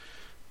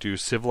 Do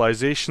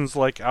civilizations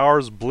like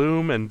ours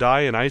bloom and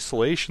die in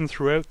isolation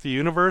throughout the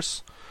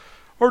universe,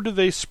 or do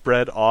they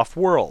spread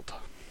off-world?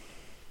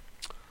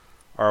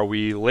 Are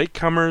we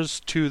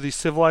latecomers to the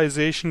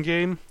civilization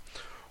game,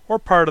 or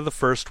part of the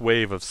first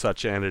wave of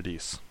such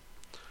entities?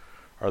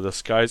 Are the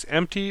skies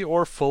empty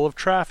or full of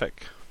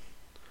traffic?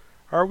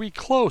 Are we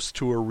close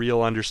to a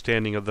real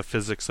understanding of the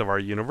physics of our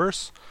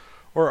universe,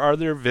 or are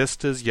there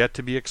vistas yet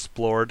to be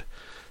explored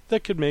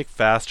that could make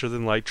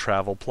faster-than-light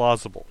travel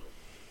plausible?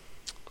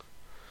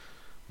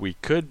 We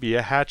could be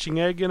a hatching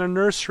egg in a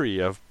nursery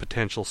of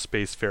potential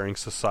spacefaring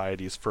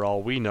societies for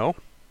all we know.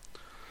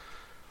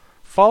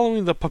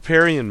 Following the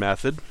Poseidon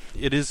method,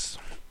 it is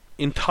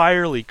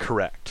entirely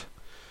correct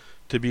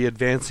to be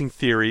advancing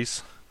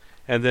theories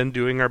and then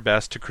doing our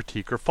best to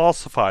critique or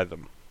falsify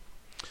them.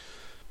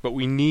 But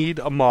we need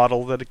a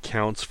model that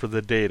accounts for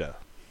the data.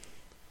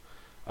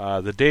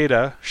 The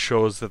data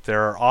shows that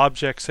there are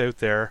objects out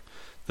there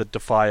that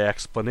defy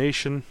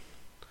explanation.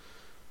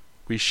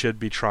 We should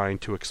be trying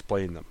to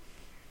explain them.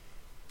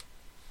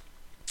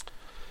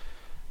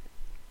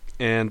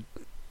 And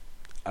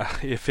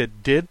if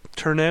it did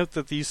turn out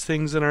that these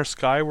things in our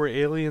sky were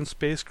alien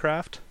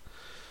spacecraft,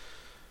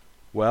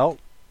 well,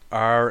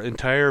 our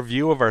entire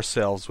view of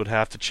ourselves would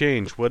have to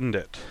change, wouldn't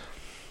it?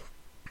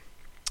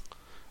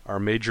 Our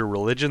major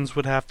religions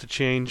would have to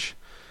change.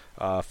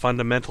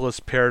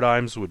 Fundamentalist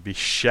paradigms would be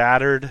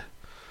shattered.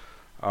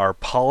 Our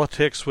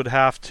politics would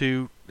have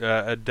to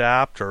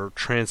adapt or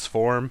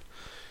transform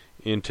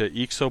into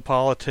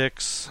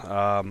exopolitics.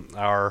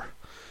 Our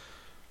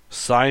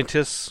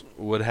scientists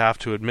would have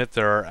to admit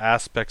there are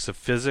aspects of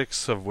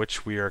physics of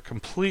which we are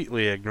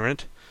completely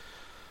ignorant.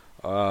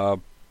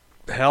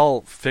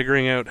 Hell,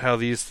 figuring out how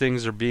these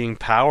things are being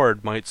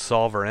powered might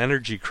solve our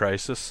energy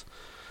crisis.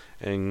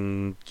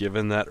 And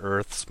given that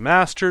Earth's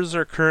masters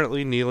are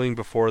currently kneeling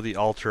before the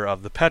altar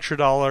of the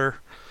petrodollar,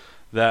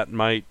 that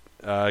might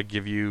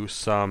give you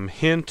some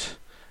hint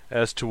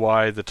as to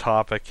why the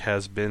topic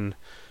has been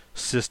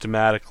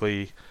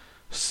systematically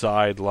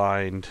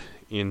sidelined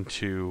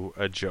into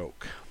a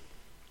joke.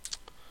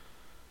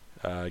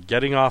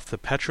 Getting off the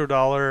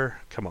petrodollar,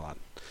 come on.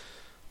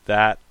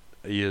 That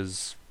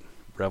is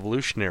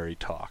revolutionary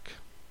talk,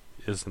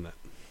 isn't it?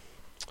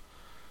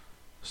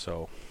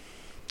 So,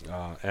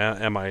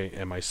 am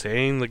I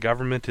saying the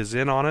government is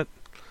in on it?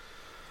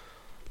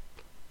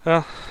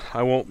 Well,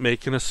 I won't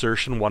make an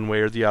assertion one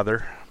way or the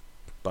other,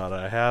 but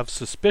I have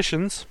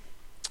suspicions.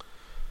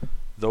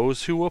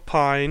 Those who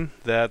opine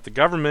that the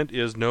government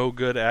is no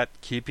good at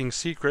keeping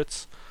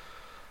secrets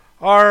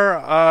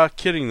are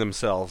kidding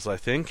themselves, I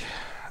think.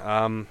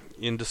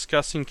 In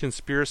discussing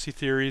conspiracy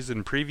theories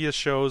in previous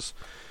shows,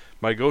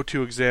 my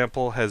go-to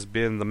example has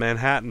been the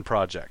Manhattan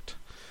Project,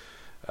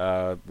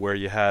 where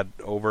you had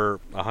over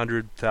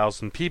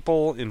 100,000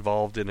 people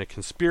involved in a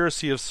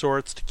conspiracy of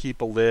sorts to keep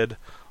a lid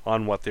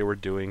on what they were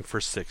doing for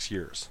 6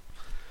 years.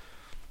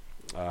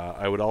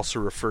 I would also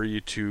refer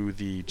you to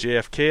the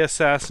JFK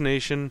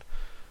assassination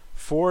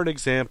for an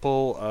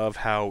example of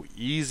how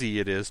easy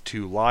it is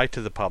to lie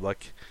to the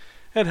public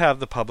and have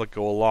the public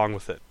go along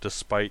with it,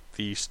 despite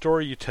the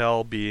story you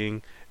tell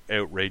being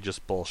outrageous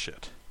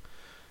bullshit.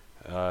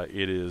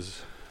 It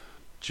is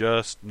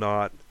just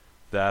not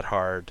that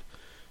hard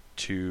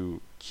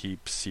to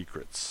keep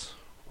secrets,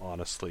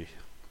 honestly,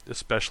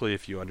 especially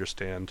if you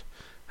understand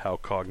how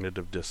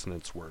cognitive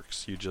dissonance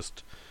works. You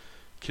just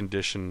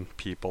condition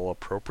people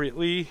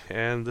appropriately,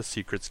 and the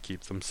secrets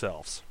keep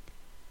themselves.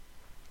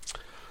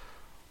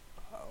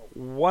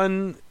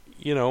 One,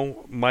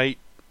 might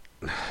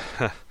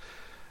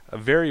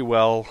very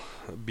well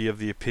be of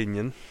the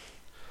opinion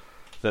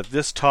that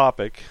this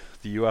topic,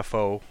 the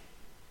UFO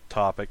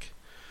topic,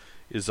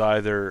 is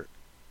either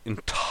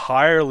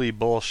entirely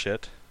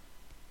bullshit,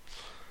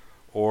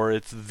 or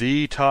it's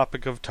the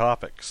topic of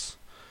topics,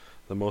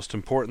 the most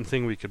important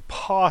thing we could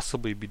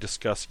possibly be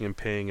discussing and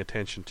paying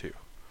attention to.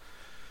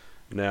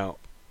 Now,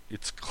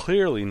 it's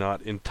clearly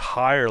not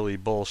entirely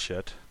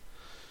bullshit.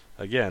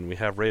 Again, we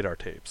have radar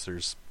tapes.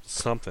 There's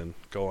something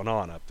going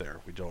on up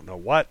there. We don't know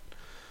what.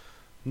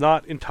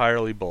 Not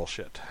entirely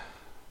bullshit.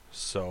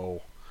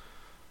 So,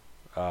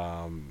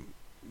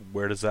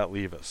 where does that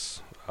leave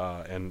us?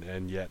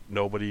 And yet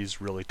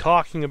nobody's really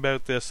talking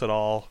about this at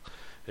all,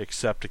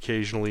 except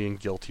occasionally in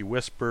guilty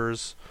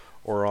whispers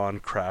or on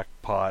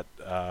crackpot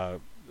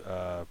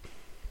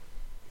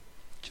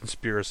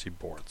conspiracy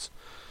boards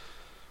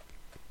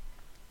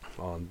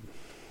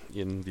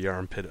in the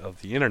armpit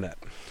of the internet.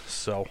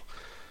 So,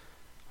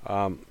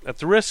 at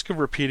the risk of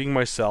repeating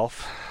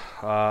myself,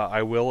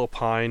 I will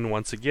opine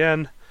once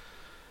again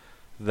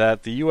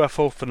that the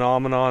UFO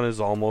phenomenon is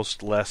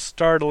almost less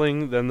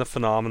startling than the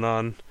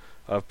phenomenon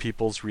of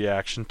people's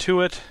reaction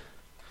to it.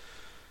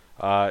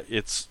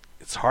 It's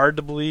hard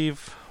to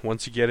believe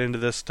once you get into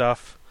this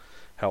stuff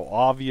how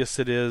obvious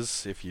it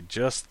is if you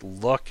just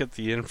look at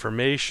the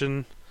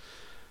information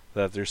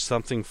that there's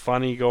something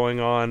funny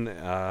going on,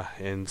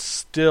 and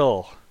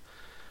still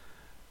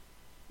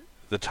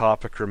the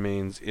topic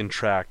remains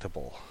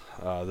intractable.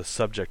 The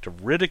subject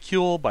of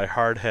ridicule by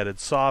hard-headed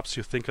sops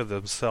who think of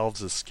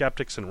themselves as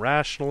skeptics and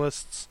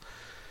rationalists,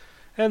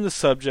 and the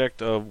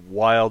subject of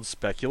wild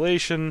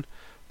speculation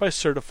by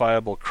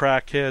certifiable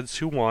crackheads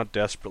who want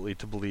desperately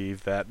to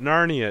believe that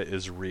Narnia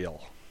is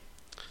real.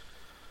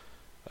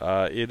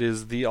 It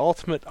is the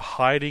ultimate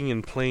hiding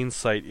in plain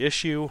sight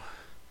issue,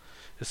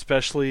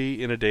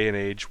 especially in a day and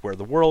age where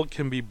the world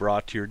can be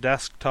brought to your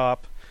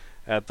desktop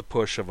at the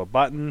push of a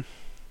button,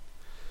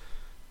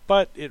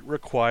 but it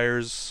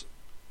requires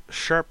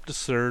sharp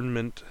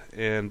discernment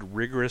and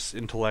rigorous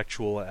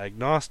intellectual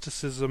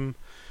agnosticism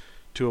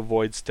to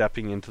avoid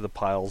stepping into the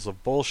piles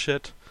of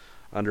bullshit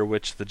under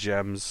which the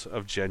gems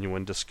of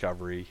genuine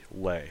discovery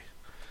lay.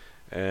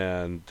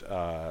 And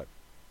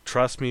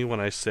trust me when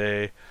I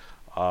say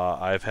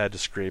I've had to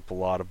scrape a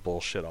lot of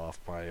bullshit off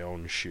my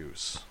own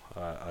shoes.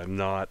 I'm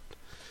not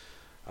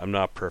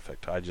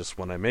perfect.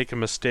 When I make a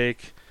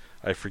mistake,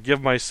 I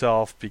forgive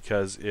myself,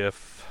 because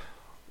if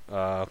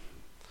the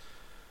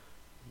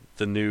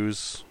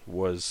news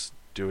was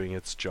doing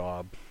its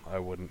job, I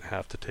wouldn't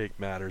have to take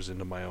matters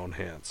into my own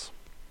hands.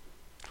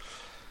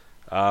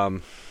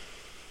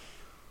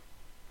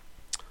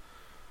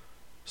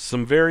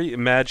 Some very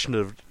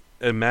imaginative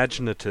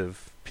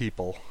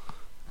people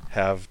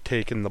have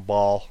taken the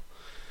ball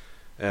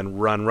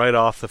and run right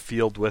off the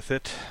field with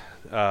it.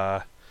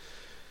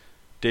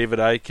 David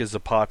Icke is a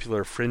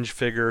popular fringe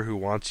figure who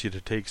wants you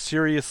to take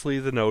seriously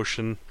the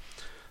notion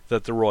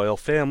that the royal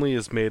family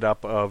is made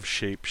up of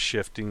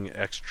shape-shifting,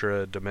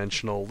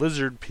 extra-dimensional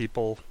lizard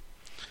people.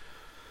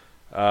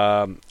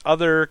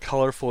 Other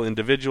colorful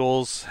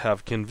individuals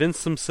have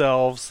convinced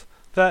themselves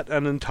that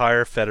an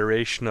entire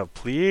federation of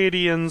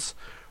Pleiadians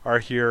are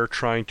here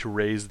trying to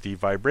raise the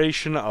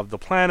vibration of the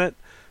planet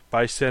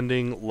by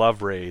sending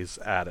love rays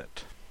at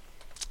it.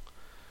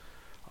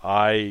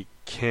 I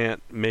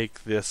can't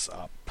make this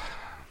up,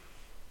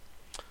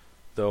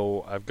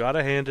 though I've got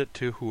to hand it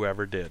to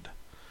whoever did.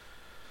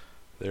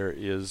 There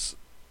is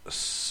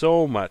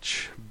so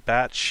much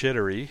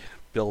batshittery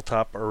built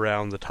up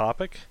around the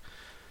topic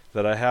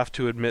that I have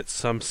to admit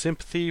some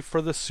sympathy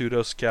for the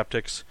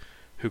pseudo-skeptics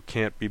who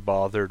can't be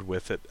bothered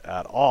with it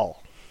at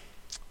all.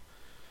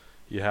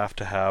 You have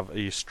to have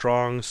a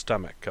strong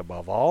stomach,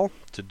 above all,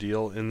 to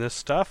deal in this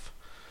stuff.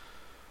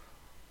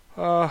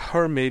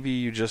 Or maybe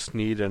you just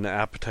need an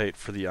appetite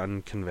for the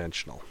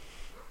unconventional.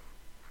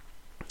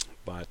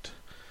 But,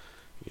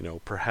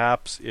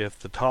 perhaps if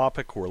the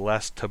topic were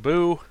less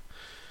taboo,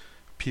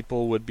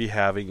 people would be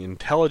having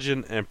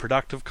intelligent and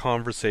productive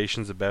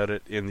conversations about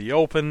it in the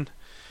open,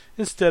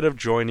 instead of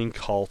joining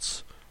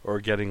cults or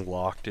getting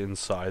locked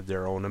inside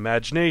their own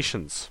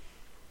imaginations.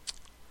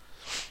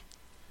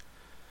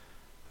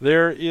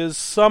 There is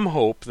some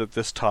hope that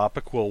this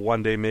topic will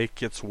one day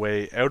make its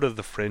way out of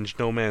the fringe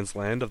no man's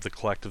land of the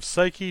collective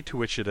psyche to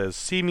which it has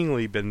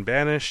seemingly been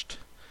banished.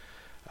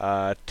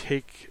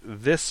 Take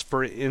this,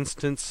 for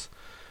instance.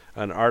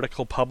 An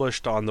article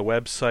published on the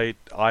website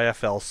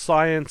IFL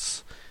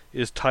Science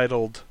is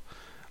titled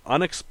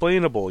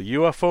Unexplainable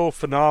UFO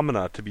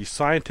Phenomena to be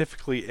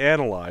Scientifically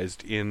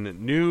Analyzed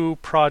in New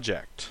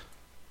Project.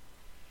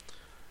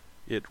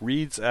 It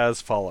reads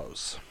as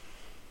follows.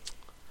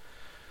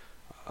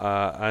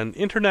 An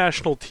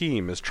international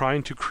team is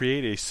trying to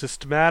create a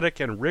systematic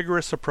and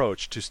rigorous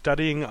approach to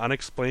studying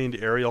unexplained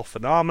aerial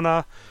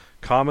phenomena,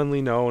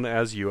 commonly known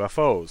as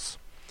UFOs.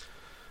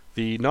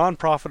 The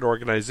non-profit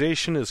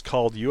organization is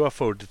called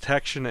UFO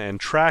Detection and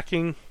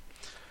Tracking,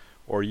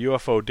 or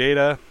UFO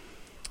Data,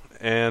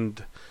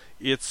 and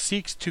it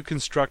seeks to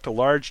construct a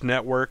large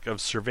network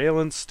of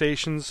surveillance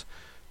stations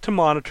to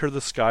monitor the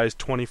skies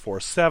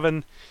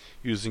 24/7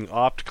 using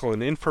optical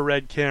and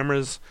infrared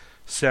cameras,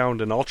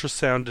 sound and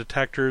ultrasound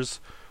detectors,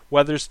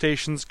 weather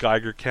stations,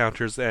 Geiger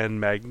counters,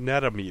 and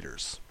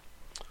magnetometers.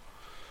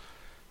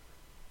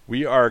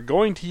 We are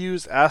going to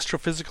use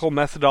astrophysical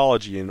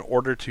methodology in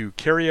order to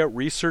carry out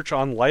research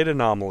on light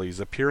anomalies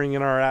appearing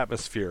in our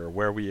atmosphere,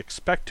 where we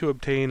expect to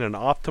obtain an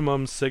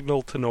optimum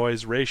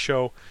signal-to-noise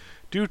ratio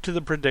due to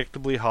the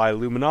predictably high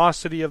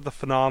luminosity of the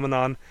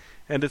phenomenon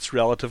and its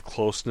relative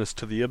closeness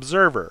to the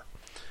observer,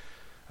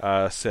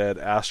 said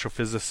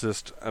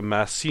astrophysicist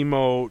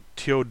Massimo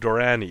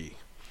Teodorani,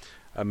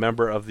 a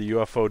member of the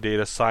UFO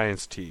data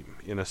science team,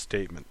 in a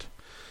statement.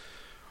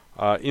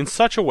 In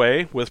such a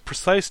way, with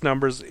precise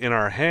numbers in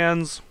our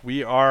hands,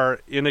 we are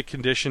in a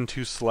condition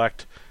to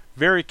select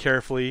very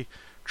carefully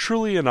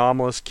truly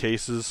anomalous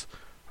cases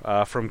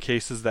from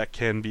cases that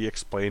can be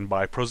explained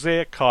by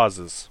prosaic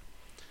causes.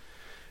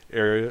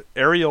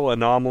 Aerial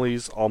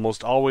anomalies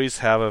almost always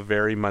have a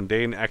very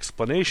mundane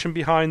explanation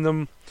behind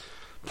them.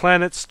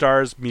 Planets,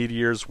 stars,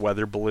 meteors,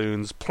 weather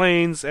balloons,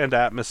 planes, and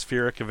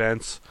atmospheric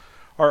events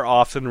are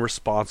often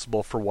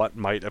responsible for what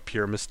might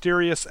appear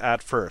mysterious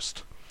at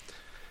first.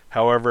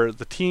 However,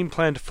 the team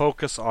planned to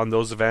focus on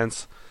those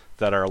events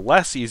that are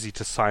less easy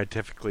to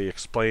scientifically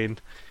explain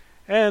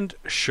and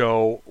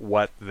show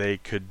what they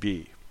could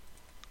be.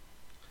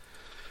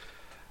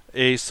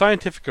 A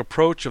scientific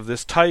approach of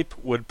this type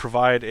would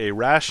provide a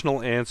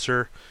rational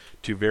answer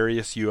to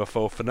various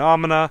UFO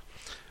phenomena,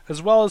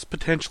 as well as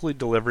potentially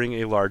delivering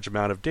a large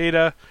amount of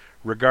data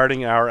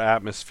regarding our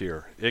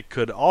atmosphere. It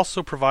could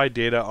also provide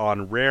data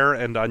on rare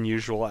and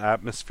unusual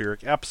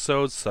atmospheric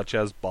episodes such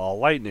as ball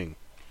lightning.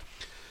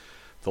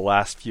 The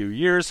last few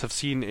years have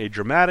seen a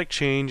dramatic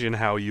change in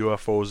how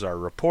UFOs are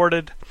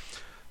reported.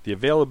 The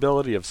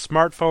availability of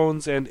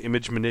smartphones and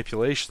image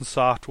manipulation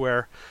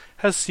software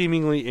has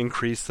seemingly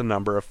increased the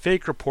number of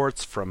fake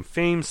reports from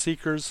fame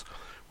seekers,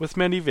 with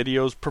many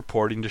videos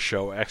purporting to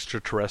show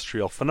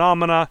extraterrestrial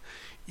phenomena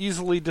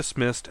easily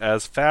dismissed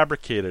as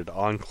fabricated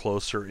on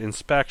closer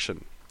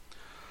inspection.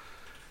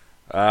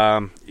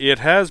 It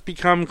has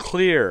become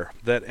clear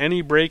that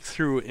any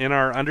breakthrough in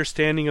our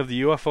understanding of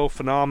the UFO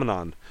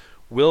phenomenon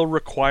will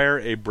require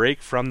a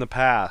break from the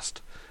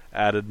past,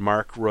 added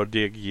Mark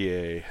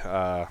Rodiger,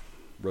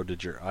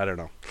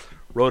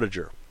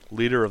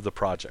 leader of the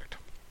project.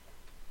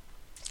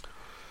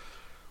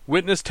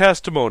 Witness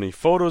testimony,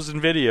 photos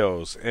and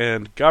videos,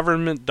 and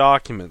government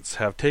documents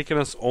have taken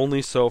us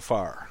only so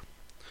far.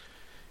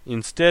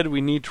 Instead, we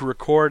need to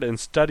record and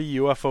study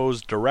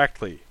UFOs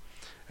directly,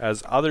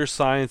 as other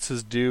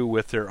sciences do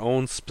with their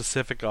own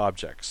specific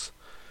objects.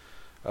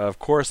 Of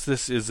course,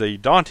 this is a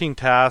daunting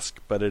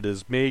task, but it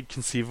is made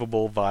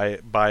conceivable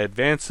by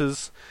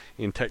advances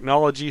in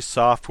technology,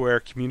 software,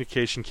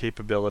 communication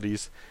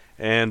capabilities,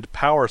 and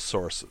power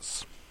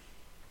sources.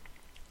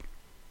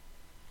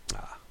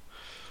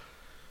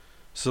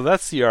 So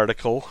that's the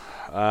article.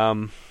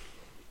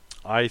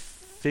 I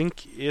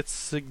think it's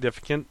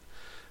significant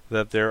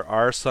that there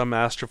are some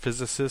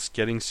astrophysicists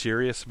getting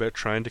serious about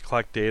trying to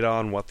collect data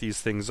on what these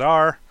things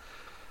are.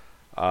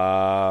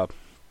 But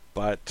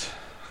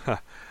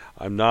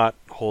I'm not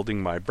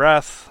holding my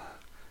breath,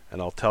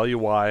 and I'll tell you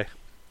why.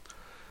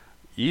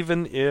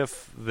 Even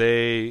if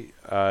they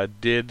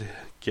did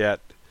get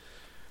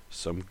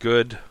some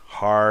good,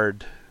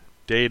 hard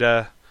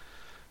data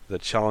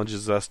that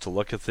challenges us to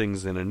look at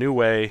things in a new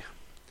way,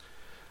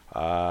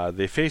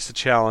 they face a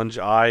challenge,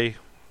 I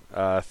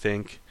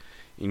think,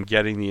 in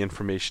getting the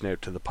information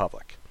out to the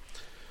public.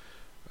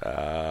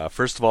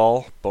 First of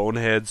all,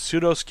 bonehead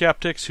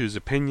pseudo-skeptics whose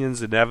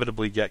opinions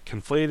inevitably get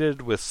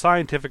conflated with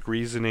scientific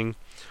reasoning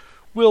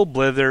will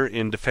blither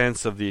in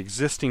defense of the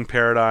existing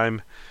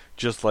paradigm,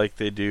 just like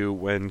they do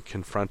when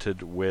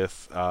confronted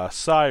with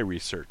psi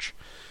research.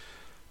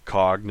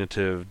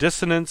 Cognitive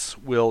dissonance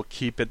will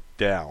keep it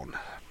down.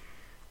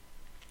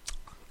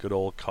 Good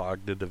old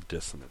cognitive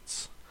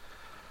dissonance.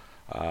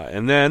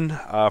 And then,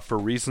 for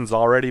reasons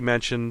already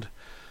mentioned,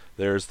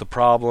 there's the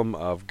problem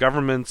of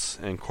governments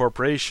and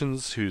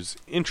corporations whose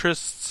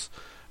interests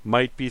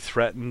might be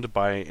threatened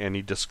by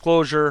any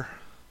disclosure.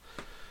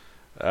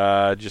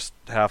 Just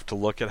have to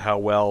look at how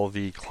well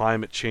the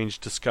climate change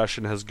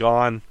discussion has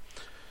gone,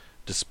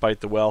 despite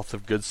the wealth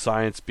of good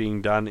science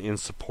being done in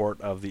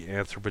support of the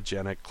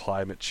anthropogenic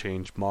climate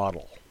change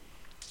model.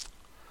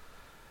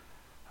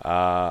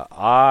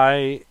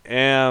 I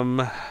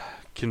am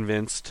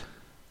convinced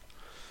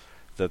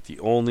that the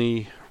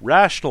only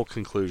rational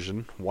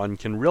conclusion one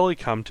can really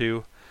come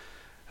to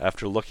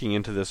after looking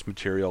into this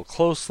material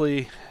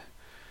closely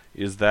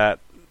is that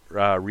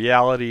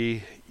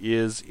reality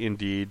is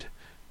indeed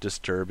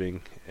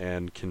disturbing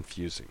and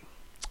confusing.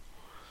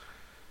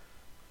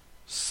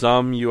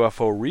 Some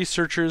UFO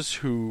researchers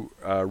who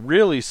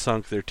really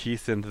sunk their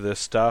teeth into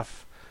this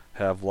stuff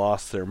have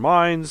lost their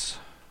minds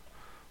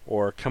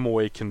or come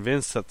away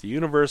convinced that the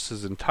universe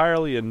is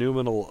entirely a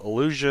numinal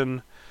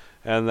illusion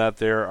and that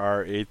there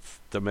are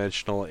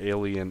eighth-dimensional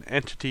alien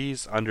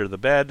entities under the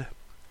bed.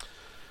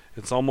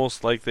 It's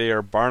almost like they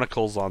are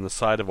barnacles on the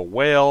side of a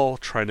whale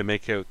trying to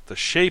make out the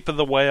shape of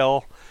the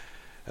whale,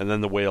 and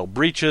then the whale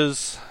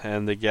breaches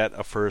and they get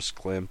a first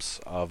glimpse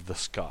of the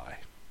sky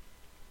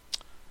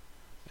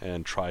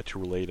and try to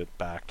relate it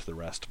back to the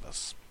rest of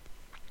us.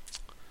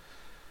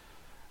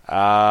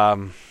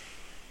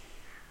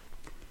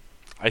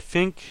 I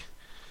think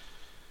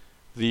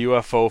the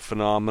UFO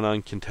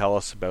phenomenon can tell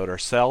us about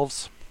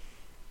ourselves.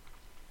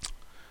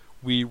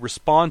 We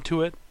respond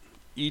to it,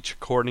 each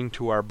according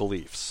to our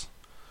beliefs.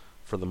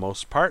 For the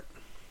most part,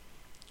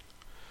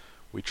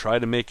 we try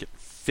to make it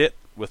fit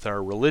with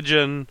our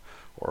religion,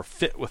 or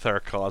fit with our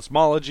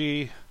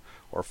cosmology,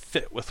 or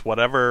fit with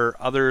whatever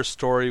other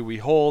story we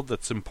hold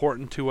that's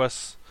important to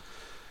us.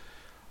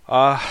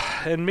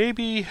 And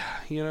maybe,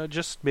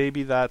 just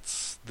maybe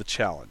that's the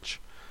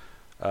challenge.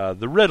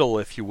 The riddle,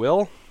 if you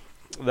will,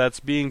 that's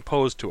being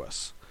posed to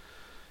us.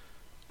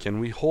 Can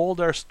we hold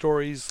our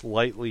stories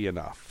lightly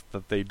enough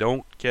that they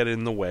don't get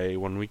in the way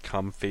when we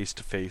come face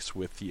to face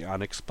with the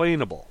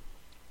unexplainable?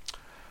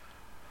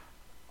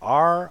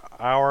 Are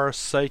our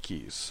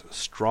psyches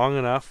strong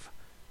enough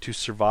to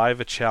survive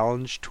a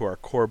challenge to our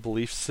core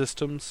belief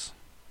systems?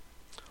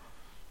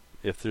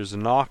 If there's a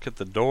knock at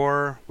the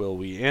door, will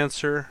we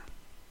answer?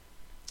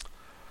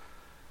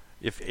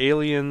 If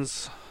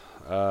aliens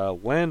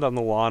land on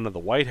the lawn of the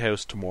White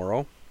House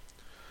tomorrow,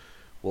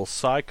 will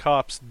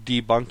Psychop's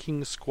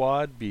debunking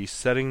squad be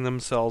setting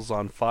themselves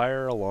on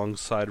fire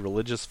alongside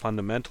religious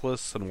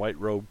fundamentalists and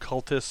white-robe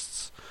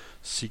cultists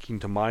seeking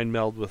to mind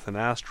meld with an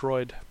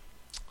asteroid?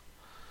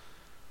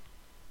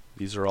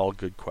 These are all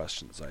good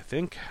questions, I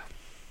think.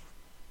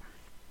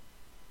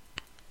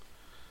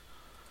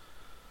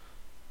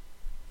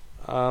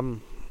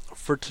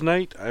 For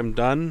tonight, I'm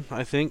done,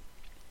 I think.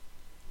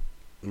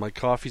 My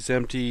coffee's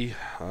empty.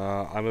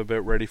 I'm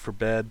about ready for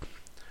bed.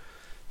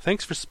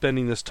 Thanks for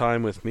spending this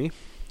time with me.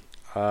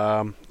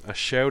 A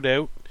shout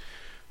out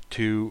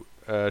to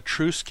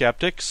true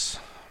skeptics,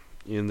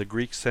 in the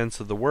Greek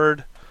sense of the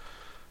word.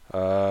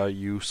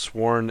 You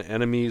sworn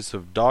enemies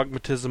of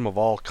dogmatism of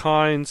all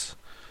kinds.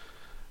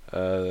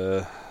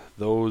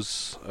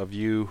 Those of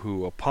you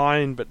who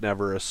opine but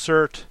never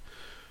assert,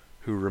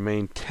 who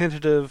remain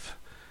tentative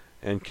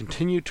and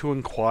continue to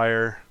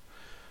inquire,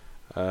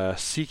 ever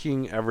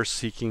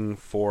seeking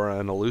for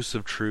an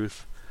elusive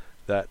truth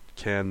that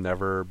can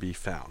never be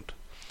found.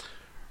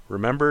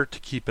 Remember to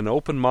keep an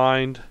open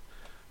mind,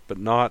 but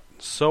not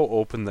so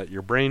open that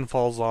your brain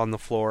falls on the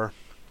floor.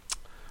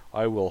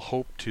 I will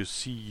hope to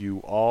see you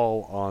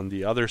all on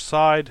the other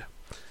side.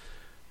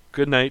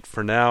 Good night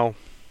for now.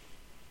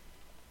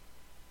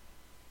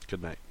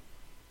 Good night.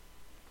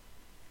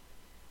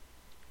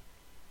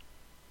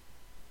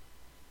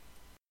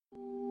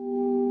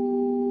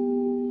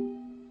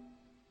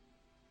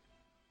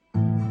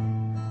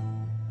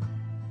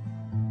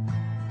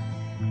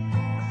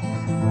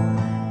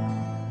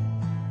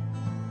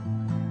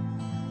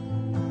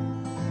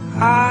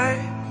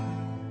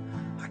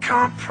 I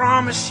can't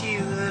promise you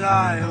that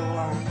I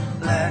won't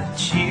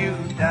let you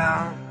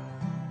down.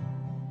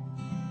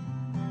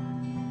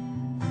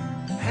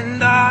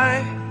 And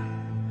I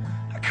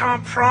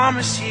can't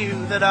promise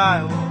you that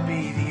I will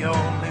be the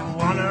only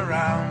one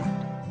around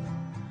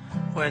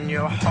when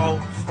your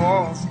hope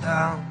falls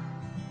down.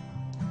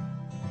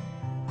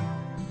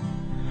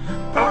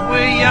 But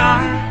we're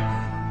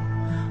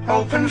young,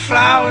 open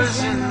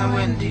flowers in the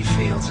windy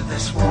fields of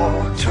this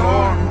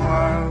war-torn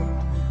world.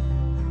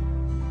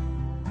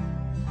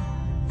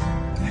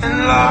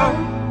 And lo,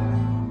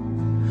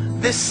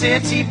 this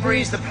city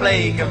breeds the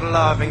plague of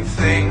loving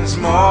things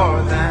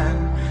more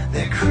than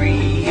their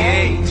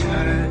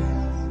creators.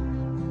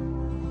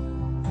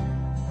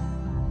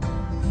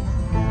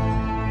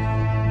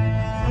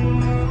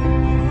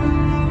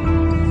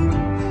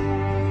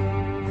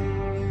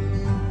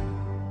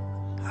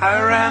 I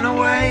ran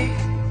away.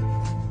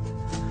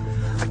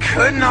 I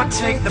could not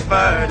take the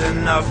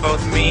burden of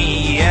both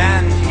me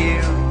and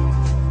you.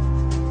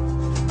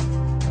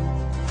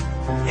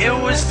 It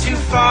was too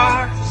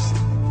fast,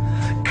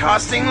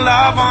 casting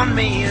love on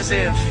me as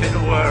if it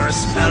were a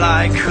spell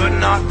I could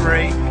not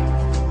break,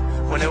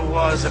 when it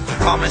was a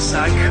promise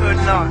I could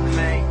not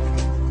make.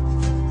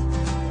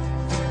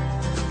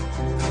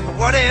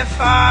 What if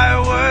I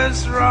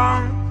was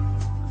wrong?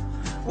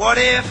 What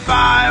if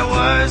I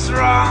was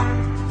wrong?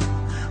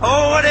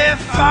 Oh, what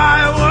if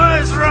I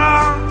was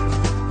wrong?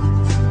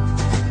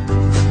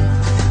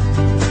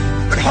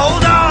 But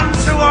hold on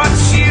to what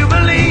you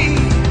believe.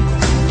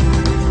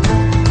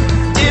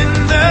 In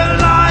the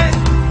light,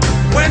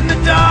 when the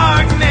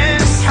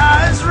darkness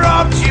has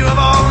robbed you of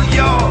all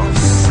your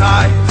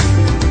sight.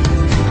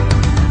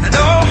 And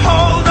oh,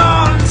 hold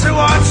on to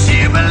what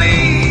you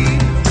believe.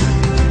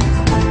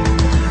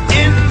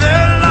 In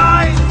the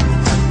light,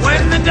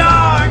 when the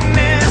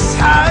darkness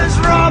has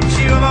robbed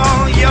you of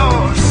all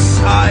your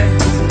sight.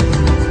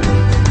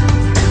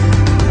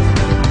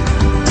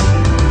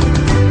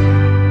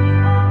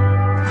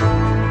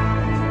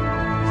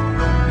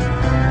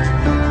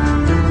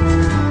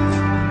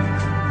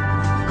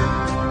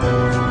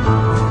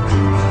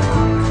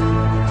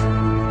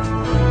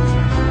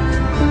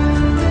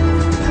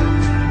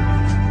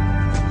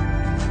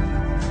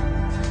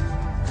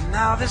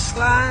 This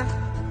land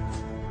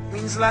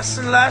means less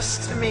and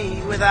less to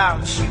me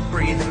without you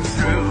breathing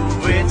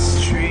through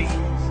its trees.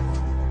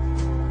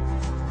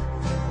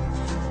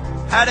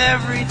 At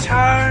every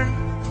turn,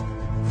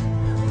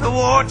 The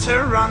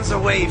water runs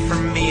away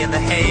from me and the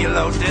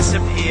halo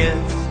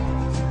disappears.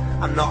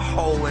 I'm not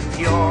whole when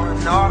you're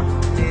not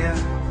near.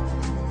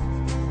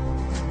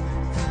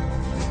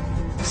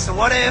 So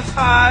what if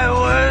I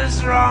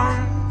was wrong?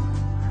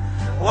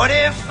 What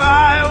if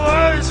I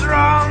was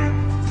wrong?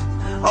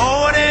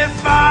 Oh, what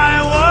if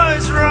I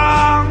was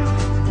wrong?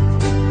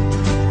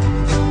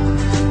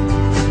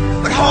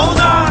 But hold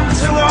on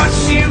to what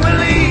you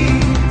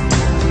believe.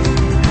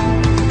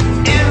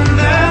 In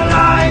the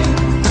light,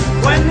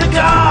 when the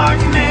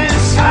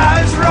darkness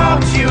has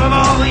robbed you of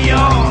all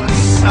your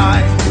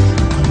sight.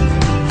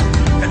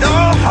 And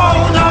oh,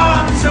 hold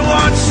on to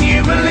what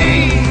you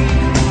believe.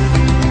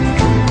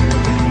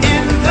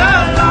 In the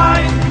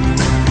light,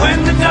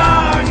 when the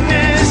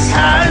darkness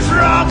has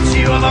robbed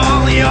you of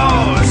all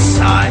your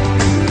sight.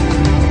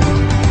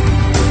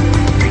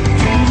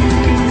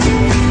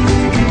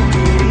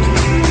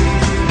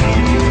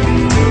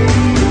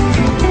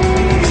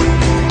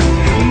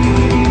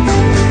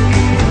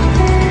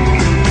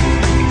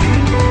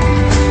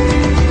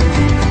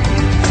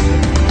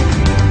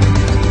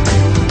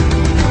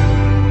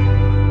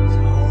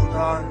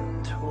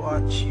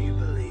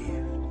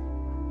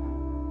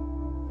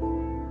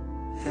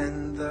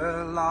 In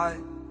the light,